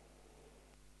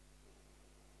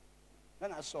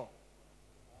 When I saw.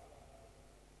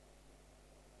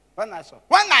 When I saw.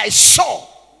 When I saw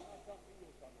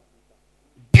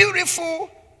beautiful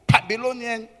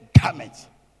Babylonian garments.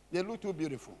 They look too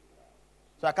beautiful.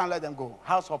 So I can't let them go.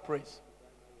 House of praise.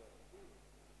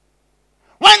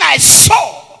 When I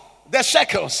saw the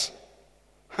shekels.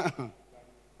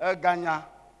 Ganya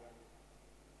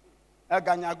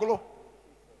Glo.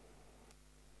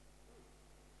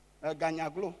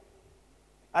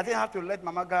 I didn't have to let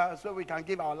Mama go so we can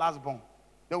give our last born.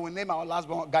 They will name our last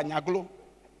born Ganyaglo.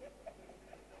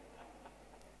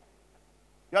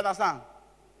 You understand?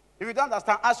 If you don't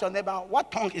understand, ask your neighbor,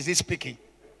 what tongue is he speaking?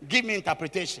 Give me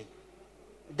interpretation.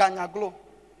 Ganyaglo.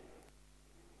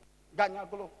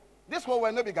 Ganyaglo. This whole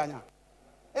will not be Ganya.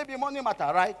 It be money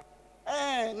matter, right?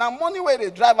 Now money where they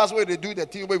drive us, where they do the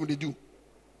thing, where will they do?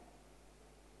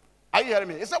 Are you hearing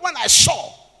me? It's like when I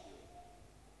saw.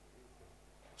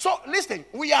 So listen,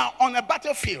 we are on a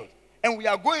battlefield and we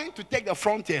are going to take the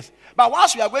frontiers. But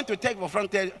whilst we are going to take the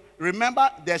frontiers, remember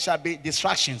there shall be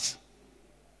distractions.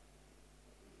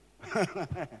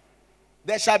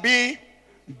 There shall be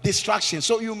distractions.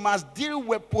 So you must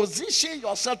position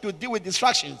yourself to deal with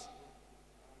distractions.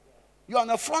 You are on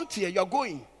the frontier, you are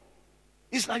going.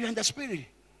 It's like you're in the spirit.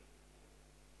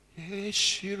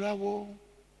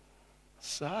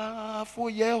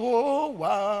 Safu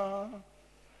Yehovah,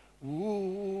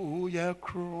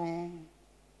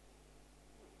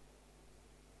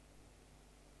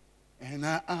 And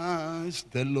I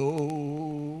asked the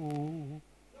Lord,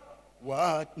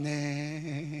 what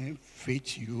name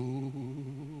fits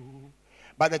you?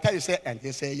 By the time you say, and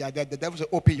they say, yeah, the devil said,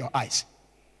 open your eyes.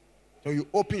 So you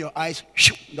open your eyes,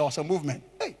 there was a movement.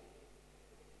 Hey.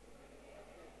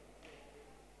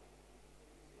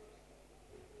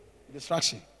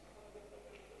 Distraction.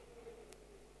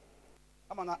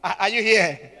 Come on now. Are you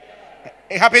here?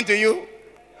 It happened to you?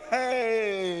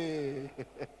 Hey.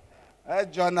 Hey,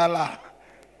 Jonala.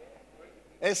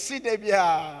 Hey, see,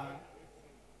 Debia.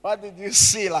 What did you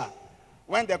see, la?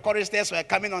 When the choristers were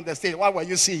coming on the stage, what were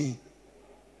you seeing?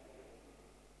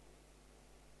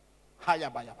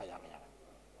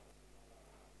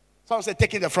 Someone said,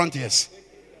 taking the frontiers.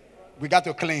 We got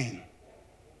to clean.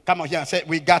 Come on here and say,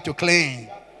 we got to clean.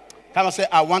 Come on, say,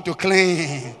 I want to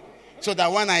clean. So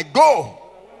that when I go,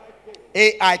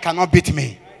 AI cannot beat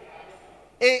me.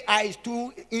 AI is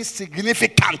too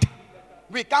insignificant.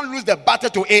 We can't lose the battle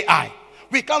to AI.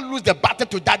 We can't lose the battle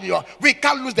to Daddy. We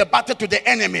can't lose the battle to the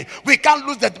enemy. We can't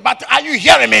lose the battle. Are you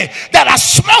hearing me? There are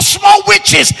small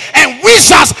witches and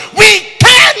wizards. We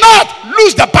cannot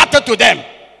lose the battle to them.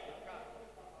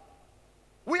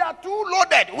 We are too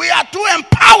loaded. We are too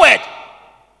empowered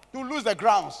to lose the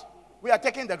grounds. We are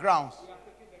taking the grounds.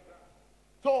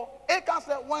 So Achan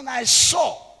said, when I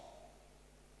saw,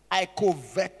 I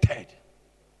coveted.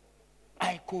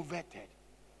 I coveted.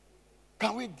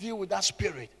 Can we deal with that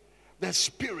spirit? The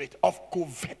spirit of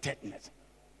covetedness.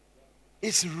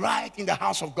 It's right in the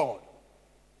house of God.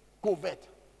 Covet.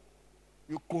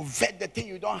 You covet the thing,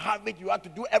 you don't have it. You have to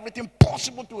do everything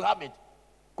possible to have it.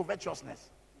 Covetousness.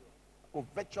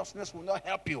 Covetousness will not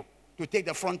help you to take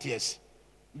the frontiers.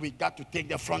 We got to take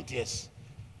the frontiers.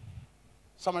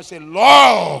 Someone say,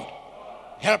 Lord,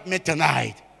 help me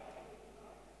tonight.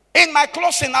 In my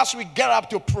closing, as we get up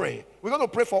to pray, we're going to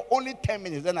pray for only 10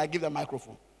 minutes. Then I give the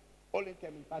microphone. Only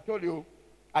 10 minutes. I told you,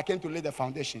 I came to lay the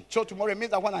foundation. So tomorrow, it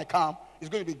means that when I come, it's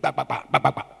going to be back.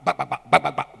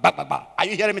 Are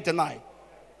you hearing me tonight?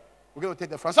 We're going to take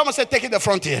the front. Someone say, taking the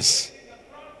frontiers.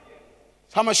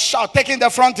 Someone shout, taking the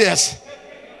frontiers.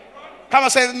 Come on,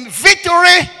 say,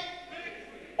 victory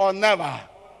or never.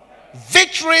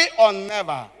 Victory or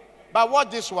never. But what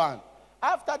this one?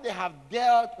 After they have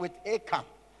dealt with Achan,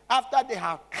 after they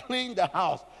have cleaned the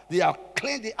house, they have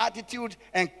cleaned the attitude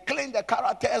and cleaned the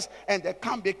characters, and they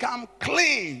can become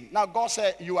clean. Now God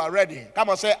said, you are ready. Come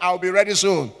on, say, I'll be ready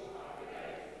soon.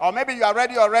 Or maybe you are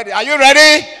ready already. Are you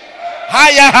ready?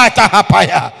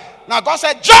 Now God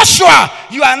said, Joshua,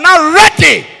 you are now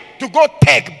ready to go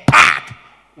take back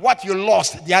what you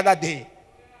lost the other day.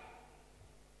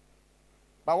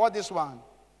 But what this one?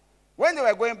 When they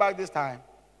were going back this time,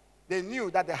 they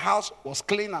knew that the house was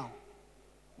clean now.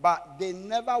 But they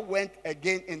never went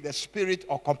again in the spirit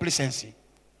of complacency.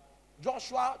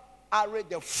 Joshua arrayed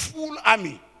the full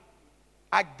army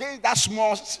against that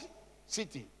small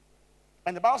city.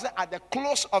 And the Bible said at the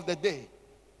close of the day,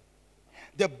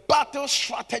 the battle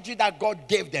strategy that God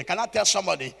gave them. Can I tell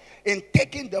somebody? In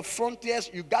taking the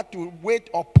frontiers, you got to wait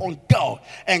upon God.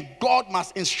 And God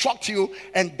must instruct you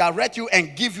and direct you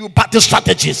and give you battle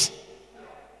strategies.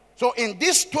 So in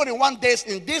these 21 days,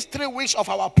 in these 3 weeks of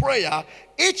our prayer,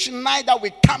 each night that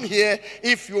we come here,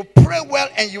 if you pray well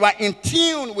and you are in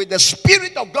tune with the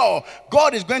Spirit of God,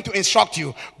 God is going to instruct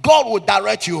you. God will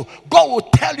direct you. God will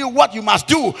tell you what you must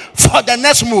do for the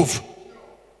next move.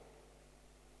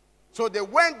 So they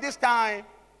went this time,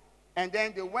 and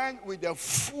then they went with the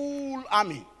full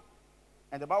army.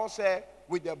 And the Bible said,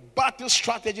 with the battle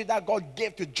strategy that God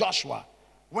gave to Joshua,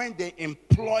 when they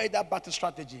employed that battle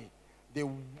strategy, they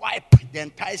wiped the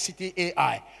entire city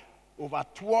AI. Over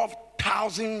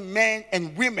 12,000 men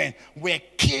and women were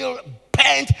killed,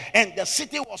 burnt, and the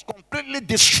city was completely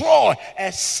destroyed,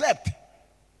 except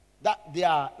that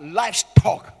their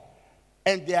livestock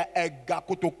and their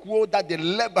gakotokuo that they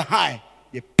left behind,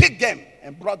 they picked them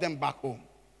and brought them back home.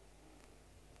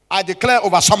 I declare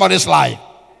over somebody's life.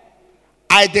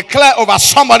 I declare over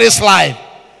somebody's life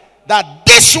that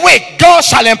this week God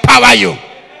shall empower you.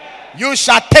 You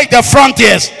shall take the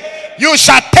frontiers. You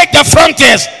shall take the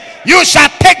frontiers. You shall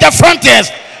take the frontiers.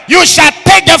 You shall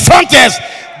take the frontiers.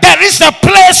 There is a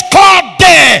place called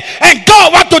there, and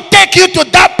God wants to take you to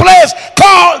that place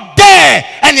called there.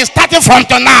 And it's starting from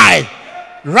tonight.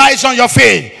 Rise on your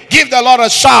feet. Give the Lord a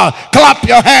shout. Clap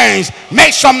your hands.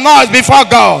 Make some noise before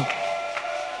God.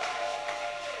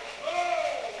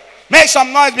 Make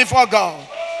some noise before God.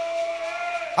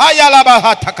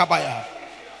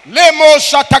 Lemo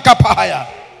shatakapaya.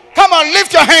 Come on,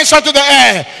 lift your hands up to the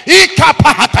air.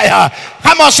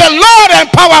 Come on, say, Lord,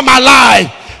 empower my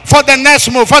life for the next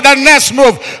move, for the next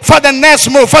move, for the next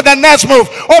move, for the next move.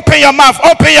 Open your mouth,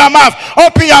 open your mouth,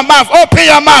 open your mouth, open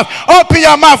your mouth, open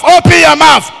your mouth, open your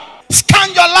mouth.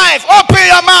 Scan your life, open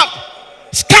your mouth.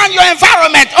 Scan your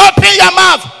environment, open your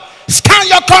mouth. Scan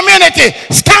your community,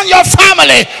 scan your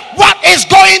family. What is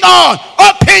going on?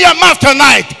 Open your mouth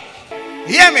tonight.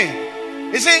 Hear me.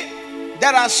 You see,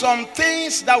 there are some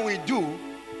things that we do.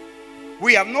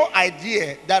 We have no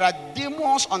idea there are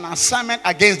demons on assignment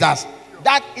against us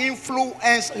that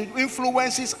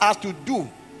influences us to do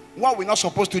what we're not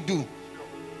supposed to do.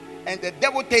 And the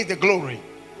devil takes the glory.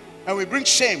 And we bring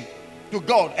shame to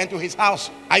God and to his house.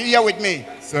 Are you here with me?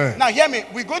 Sir. Now hear me.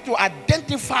 We're going to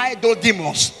identify those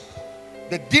demons.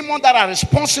 The demons that are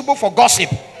responsible for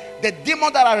gossip. The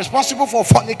demons that are responsible for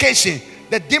fornication.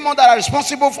 The demons that are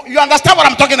responsible for... You understand what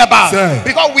I'm talking about? Sir.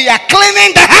 Because we are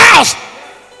cleaning the house.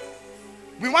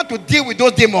 We want to deal with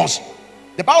those demons.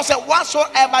 The Bible said,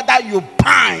 whatsoever that you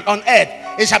bind on earth,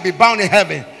 it shall be bound in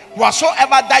heaven.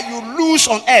 Whatsoever that you loose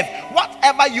on earth,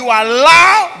 whatever you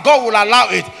allow, God will allow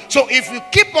it. So if you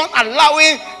keep on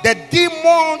allowing the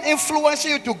demon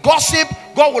influencing you to gossip,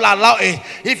 God will allow it.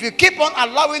 If you keep on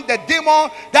allowing the demon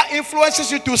that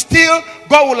influences you to steal,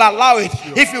 God will allow it.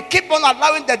 If you keep on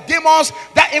allowing the demons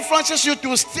that influences you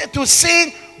to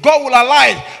sin, God will allow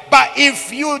it. But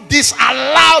if you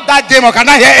disallow that demon, can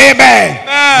I hear amen?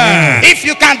 Amen. If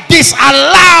you can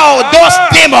disallow those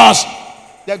demons,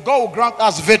 then God will grant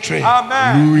us victory.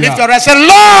 Amen. Lift your hand and say,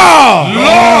 Lord,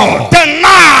 Lord,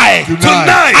 tonight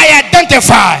I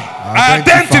identify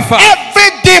every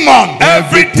demon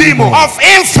of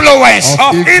influence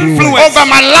over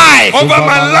my life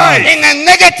in a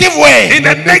negative way. In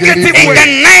the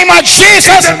name of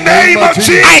Jesus,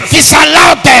 I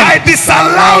disallow them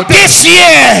this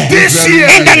year.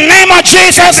 In the name of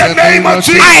Jesus,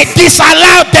 I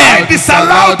disallow them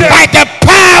by the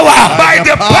power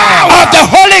of the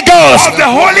Holy Ghost.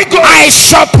 I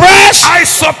suppress,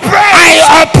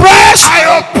 I oppress, I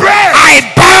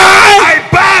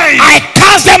bind, I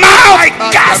cast them out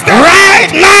right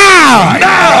now.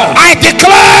 I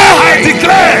declare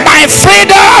my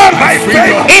freedom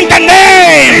in the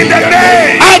name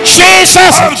of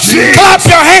Jesus. Clap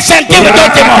your hands and give it to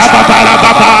them. Clap your hands.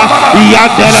 Give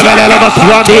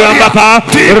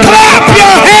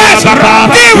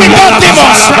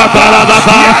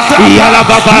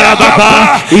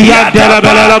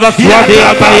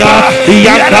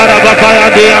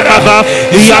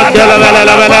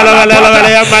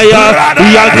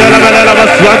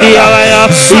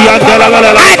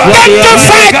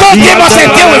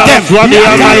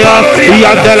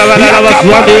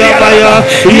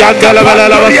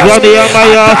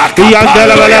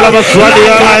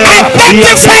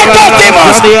it to identify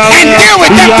those demons and deal with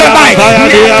them. Identify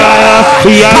those demons and deal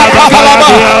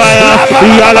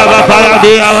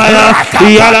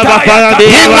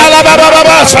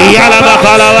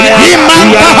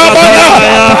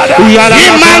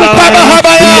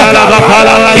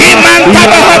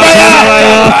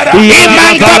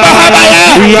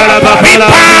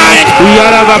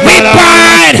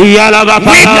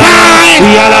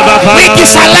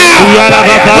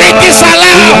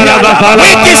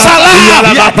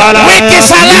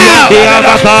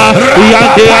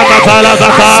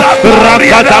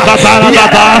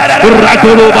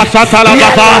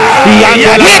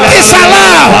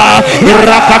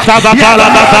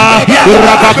them tonight.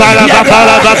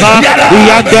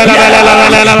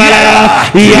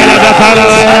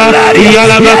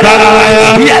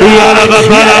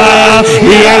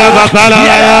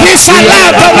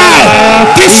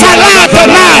 Disallow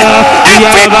tonight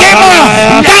every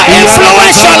demon that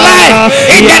influence your life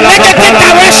in the negative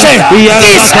direction.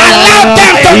 Disallow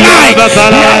them tonight. In the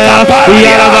name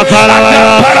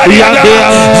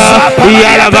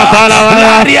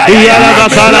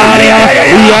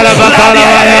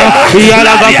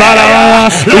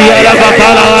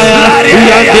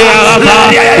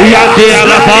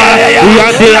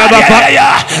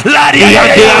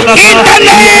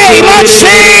of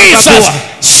Jesus.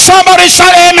 Somebody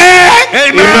shout amen.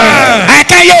 Amen. And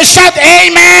can you shout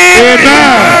amen?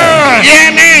 Amen.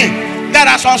 Hear me. There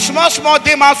are some small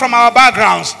demons from our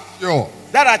backgrounds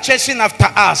that are chasing after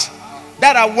us,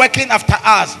 that are working after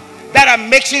us, that are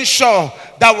making sure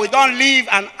that we don't live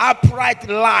an upright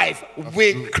life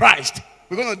with Christ.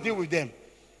 We're going to deal with them.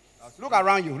 Look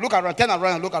around you. Look around. Turn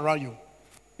around and look around you.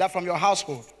 They're from your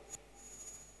household.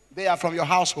 They are from your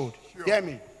household. Hear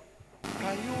me.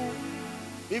 Can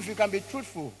you, if you can be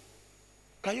truthful,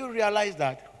 can you realize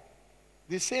that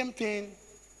the same thing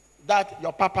that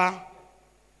your papa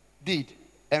did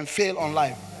and failed on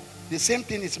life, the same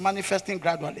thing is manifesting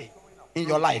gradually in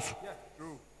your life?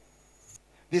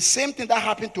 The same thing that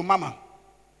happened to Mama.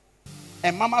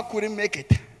 And Mama couldn't make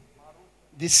it.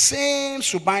 The same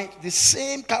subai, the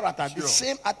same character,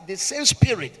 the same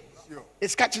spirit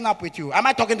is catching up with you. Am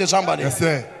I talking to somebody? Yes,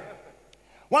 sir.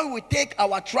 When we take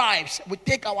our tribes, we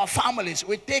take our families,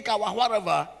 we take our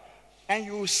whatever, and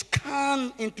you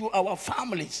scan into our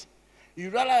families, you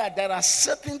realize that there are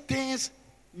certain things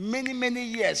many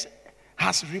years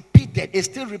has repeated, it's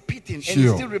still repeating, and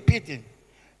it's still repeating.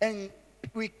 And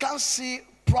we can't see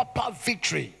proper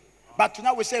victory. But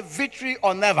tonight we say victory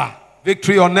or never.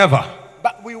 Victory or never.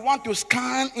 But we want to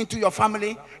scan into your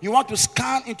family. You want to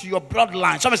scan into your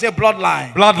bloodline. Somebody say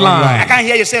bloodline. Bloodline. I can't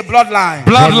hear you say bloodline.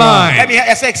 Bloodline. Let me hear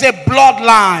you say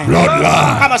bloodline.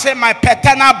 Bloodline. Come and say my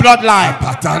paternal bloodline.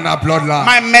 Paternal bloodline.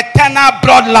 My maternal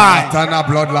bloodline. Paternal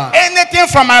bloodline. Anything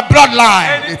from my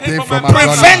bloodline Anything from my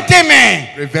bloodline. preventing me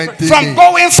Preventing from me.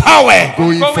 going forward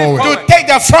Going forward. to take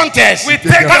the frontiers. We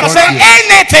take Come and say the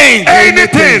anything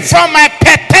anything from my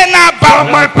paternal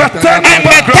from my bloodline paternal and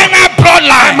background maternal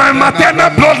bloodline and my maternal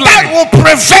that bloodline will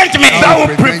prevent me that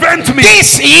will prevent me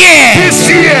this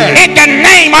year in the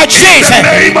name of Jesus, in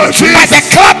the name of by the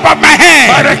Jesus, clap of my hand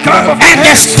by the clap of my and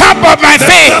the hands, stamp of my the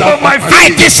feet, stamp of my I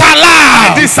feet,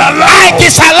 disallow, disallow, I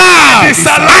disallow,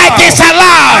 disallow, I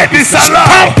disallow, disallow.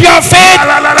 stamp your feet,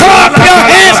 clap your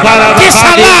hands, disallow,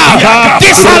 disallow,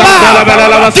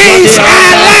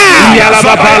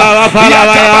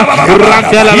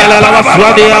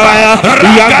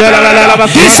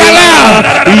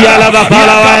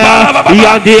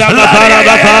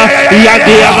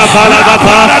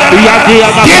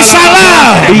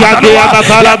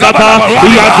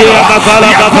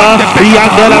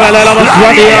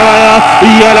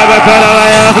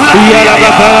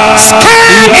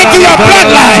 scan into your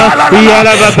bloodline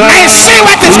and see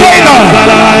what is going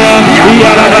on.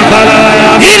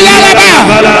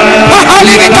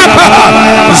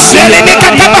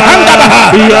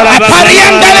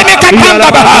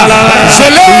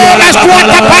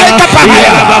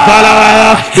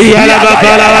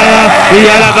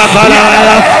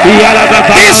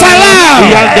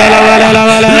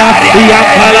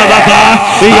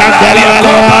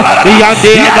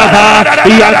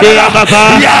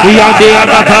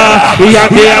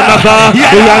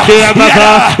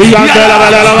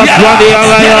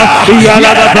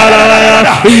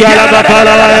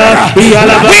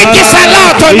 We disallow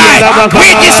tonight. We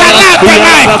disallow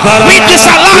tonight. We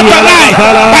disallow tonight.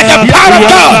 By the power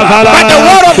of God, by the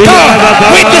word of God,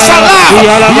 we disallow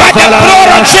by the blood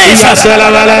of Jesus.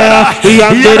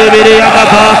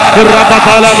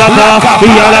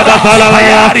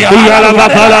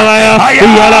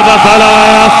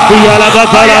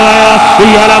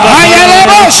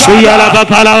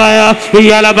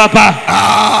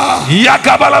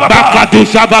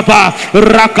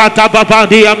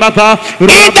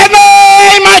 In the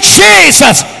name of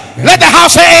Jesus, let the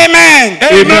house say amen.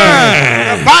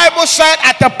 Amen. The Bible said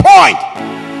at the point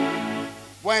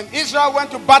when Israel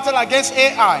went to battle against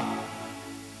Ai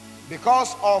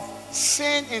because of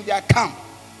sin in their camp,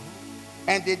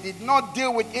 and they did not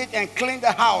deal with it and clean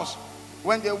the house,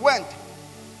 when they went,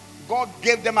 God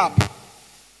gave them up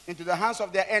into the hands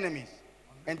of their enemies,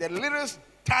 and the little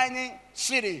tiny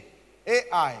city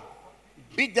Ai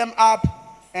beat them up,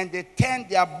 and they turned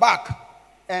their back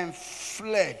and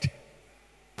fled.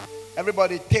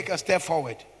 Everybody take a step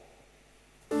forward.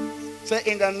 Say,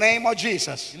 in the name of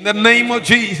Jesus, In the name of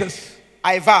Jesus,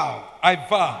 I vow I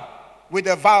vow with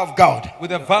the vow of God. with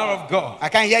the vow of God. I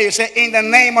can hear you say, in the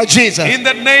name of Jesus, In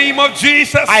the name of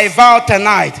Jesus, I vow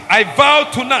tonight I vow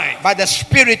tonight by the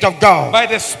Spirit of God by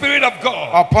the Spirit of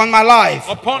God upon my life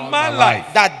upon my life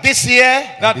that this year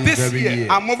that This this very year year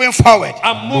I'm moving forward.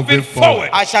 I'm moving Moving forward. forward.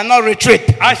 I shall not retreat.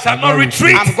 I shall not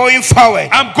retreat. I'm going forward.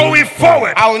 I'm going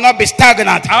forward. I will not be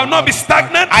stagnant. I will not be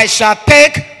stagnant. I shall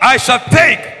take I shall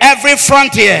take every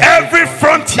frontier every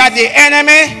frontier that the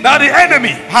enemy that the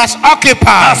enemy has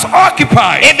occupied, has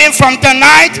occupied, even from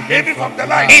tonight. even from the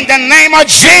light. In the name of In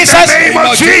Jesus, the name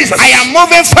of Jesus, I am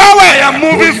moving forward. I am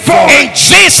moving forward. In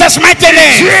Jesus' mighty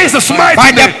name, Jesus' mighty by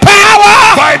the name, power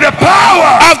by the power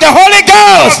of the Holy of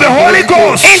Ghost. the Holy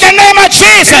Ghost. In the name of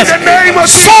Jesus, In the name of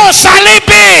so shall it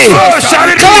be. So shall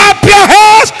it be. Clap your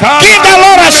hands. Give the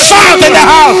Lord a shout in the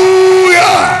house.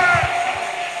 Hallelujah.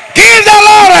 Give the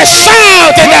Lord a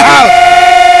shout in the house.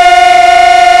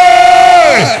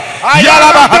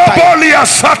 Yalabapolia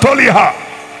Satoliha.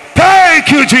 Thank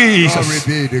you, Glory Jesus.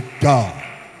 be to God.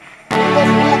 We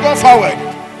will go forward.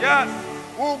 Yes,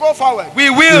 We will go forward. we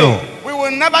will. We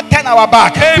will never turn our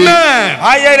back. Amen.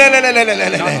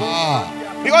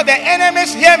 Because the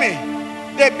enemies, hear me,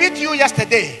 they beat you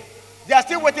yesterday. They are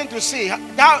still waiting to see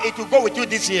how it will go with you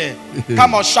this year.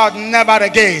 Come on, shout never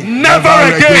again. Never I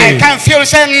again. can feel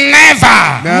say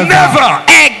never. Never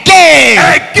Again.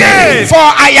 again. For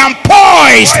I am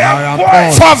poised I am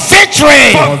poised for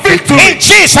victory. for victory. In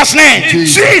Jesus' name. In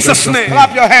Jesus' name.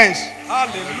 Clap your hands.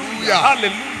 Hallelujah.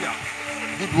 Hallelujah.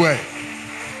 Good word.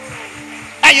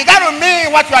 And you got to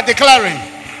mean what you are declaring.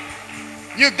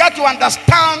 You got to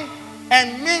understand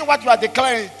and mean what you are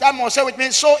declaring. Someone say with me,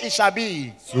 so it shall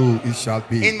be. So it shall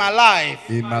be In my life.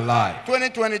 in my life.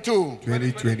 2022.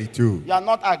 2022. You are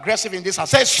not aggressive in this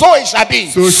house. Say, so it shall be.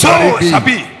 So So shall it it shall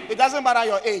be. be. It doesn't matter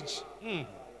your age.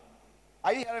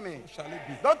 Are you hearing me?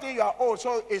 Don't think you are old,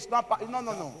 so it's not.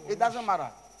 No. It doesn't matter.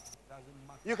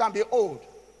 You can be old,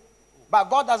 but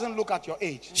God doesn't look at your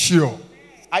age. Sure.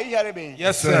 Are you hearing me?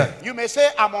 Yes, sir. You may say,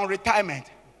 I'm on retirement,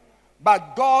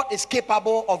 but God is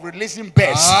capable of releasing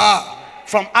birds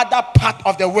from other part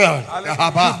of the world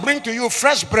to bring to you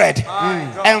fresh bread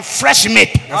and fresh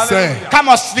meat. Yes, sir. Come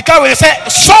on, because we say,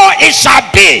 so it shall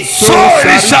be. So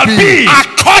it shall be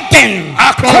According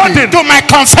according to my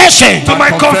confession to my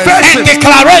and confession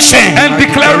declaration. and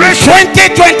declaration.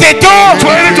 2022,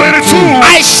 2022.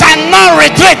 I shall not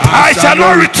retreat. I shall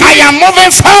not I retreat. am moving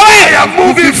forward. I am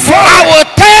moving I forward. will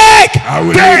take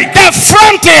Take the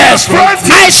frontiers. The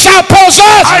frontiers. I shall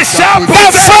possess I shall the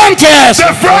possess frontiers the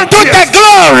frontiers to the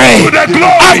glory to the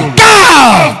glory of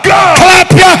God. of God. Clap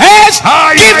your hands.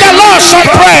 Give the Lord some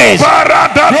praise.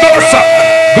 Baradadosa.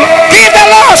 Give the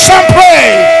Lord some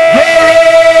praise.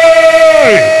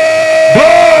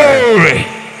 Glory.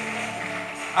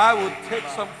 I will take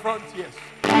some frontiers.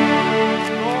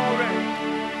 Glory.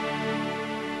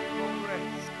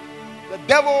 The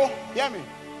devil, hear me.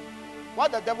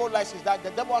 What the devil likes is that the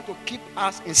devil wants to keep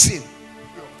us in sin.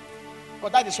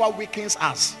 But that is what weakens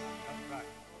us.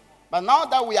 But now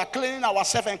that we are cleaning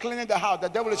ourselves and cleaning the house, the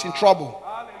devil is in trouble.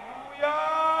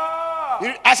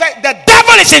 Hallelujah. I said, the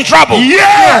devil is in trouble.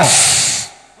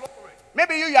 Yes.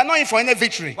 Maybe you are not in for any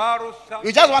victory.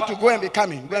 You just want to go and be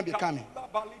coming. Go and be coming.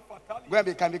 Go and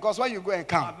be coming. Because when you go and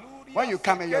come, when you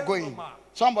come and you're going,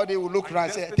 somebody will look around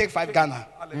and say, take 5 Ghana.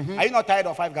 Are you not tired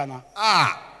of 5 Ghana?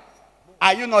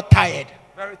 Are you not tired?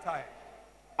 Very tired.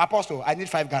 Apostle, I need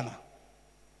 5 Ghana.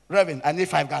 Reverend, I need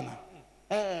 5 Ghana.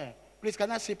 Please, can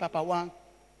I see Papa One?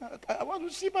 I want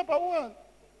to see Papa One.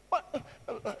 What?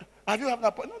 Have you have an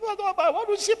appointment? No, I want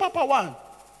to see Papa One.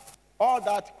 All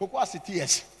that, Cocoa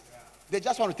tears. They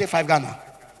just want to take 5 Ghana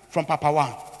from Papa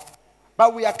One.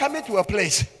 But we are coming to a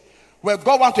place where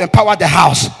God wants to empower the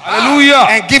house. Hallelujah.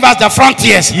 And give us the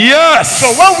frontiers. Yes. So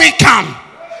when we come,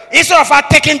 instead of us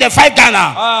taking the 5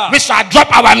 Ghana, we shall drop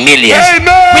our millions.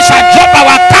 Amen. We shall drop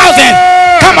our thousands.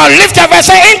 Come on, lift up and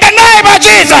say, in the name of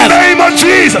Jesus. In the name of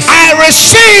Jesus. I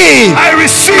receive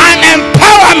an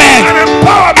empowerment.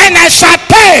 And I shall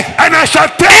take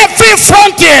every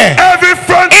frontier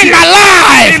in my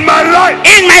life,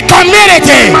 in my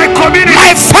community, my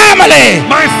family,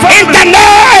 in the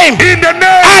name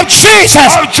of Jesus.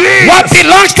 What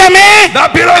belongs to me,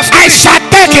 I shall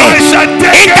take it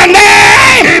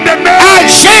in the name of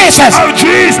Jesus.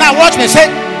 Now watch me. Say,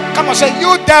 come on, say,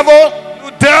 you devil.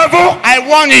 Devil, I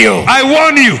warn you.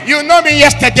 You know me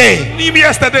yesterday.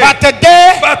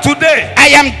 But today,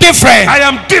 I am different. I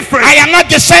am not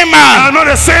the same man.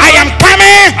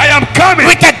 I am coming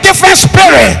with a different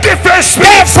spirit.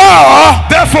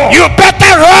 Therefore, you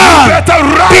better run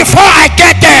before I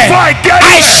get there. I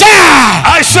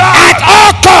shall at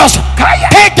all costs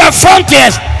take the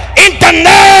frontiers in the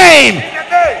name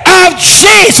of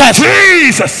Jesus.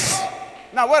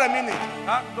 Now wait a minute.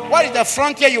 What is the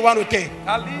frontier you want to take?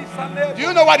 Do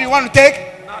you know what you want to take?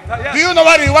 Do you know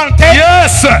what you want to take?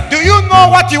 Yes. Do you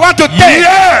know what you want to take?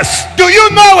 Yes. Do you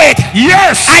know it?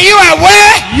 Yes. Are you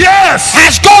aware? Yes.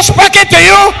 Has God spoken to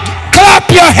you? Clap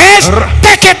your hands.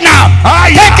 Take it now.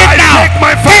 Take it now. Take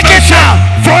my Take it now.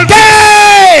 frontiers.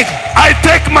 Take. I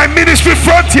take my ministry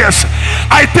frontiers.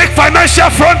 I take financial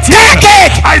frontiers. Take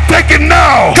it. I take it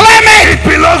now. Claim it. It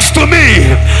belongs to me.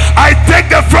 I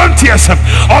take the frontiers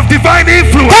of divine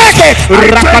influence. Take it. I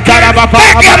take Take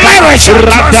your marriage.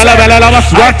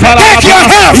 Take your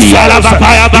health.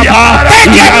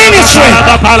 Take your ministry.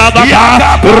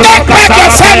 Take back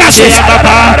your finances. Take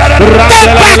back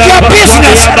your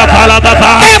business. Take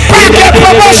back your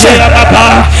promotion.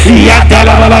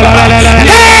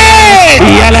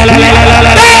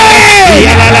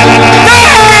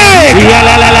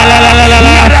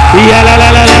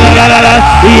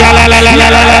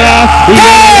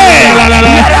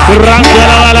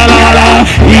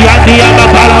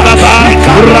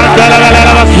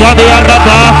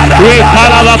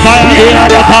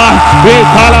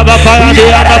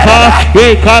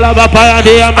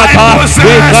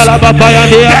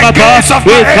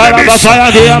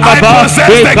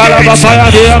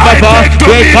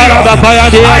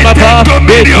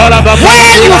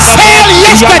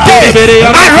 yesterday,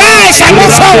 arise and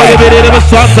move forward.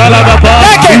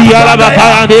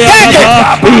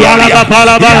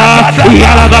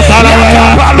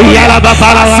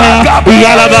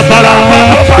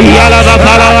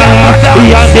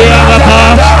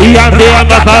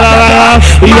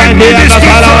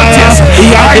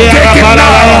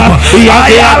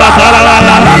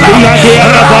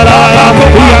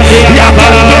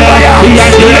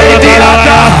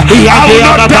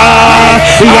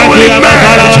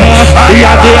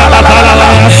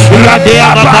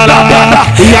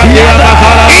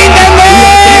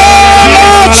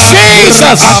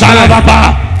 Jesus.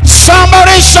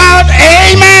 Somebody shout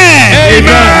amen.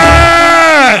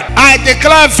 Amen. I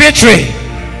declare victory.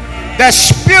 The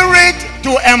spirit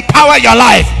to empower your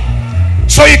life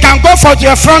so you can go for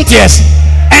your frontiers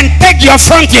and take your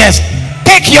frontiers,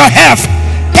 take your health,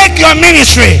 take your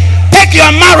ministry, take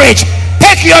your marriage,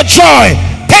 take your joy,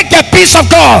 take the peace of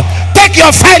God, take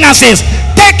your finances,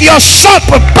 take your shop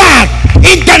back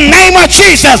in the name of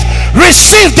Jesus.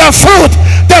 Receive the fruit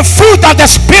of the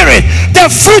spirit, the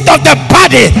fruit of the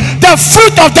body, the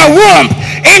fruit of the womb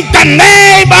in the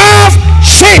name of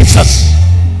Jesus.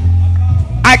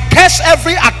 I curse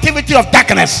every activity of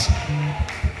darkness.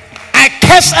 I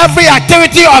curse every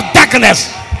activity of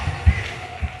darkness.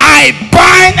 I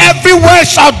bind every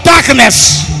words of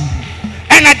darkness,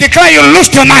 and I declare you lose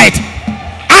tonight.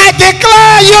 I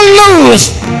declare you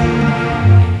lose.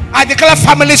 I declare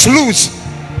families lose.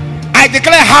 I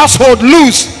declare household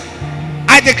lose.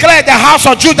 I declare the house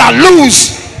of Judah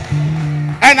lose.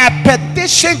 And I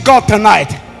petition God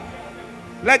tonight,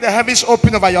 let the heavens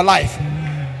open over your life.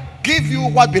 Give you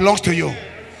what belongs to you.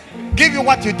 Give you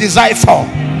what you desire for.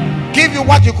 Give you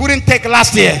what you couldn't take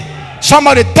last year.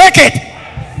 Somebody take it.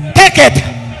 Take it.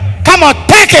 Come on,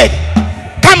 take it.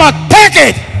 Come on, take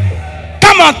it.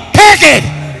 Come on, take it.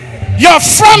 Your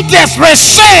frontiers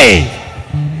receive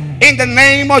in the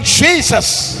name of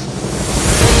Jesus.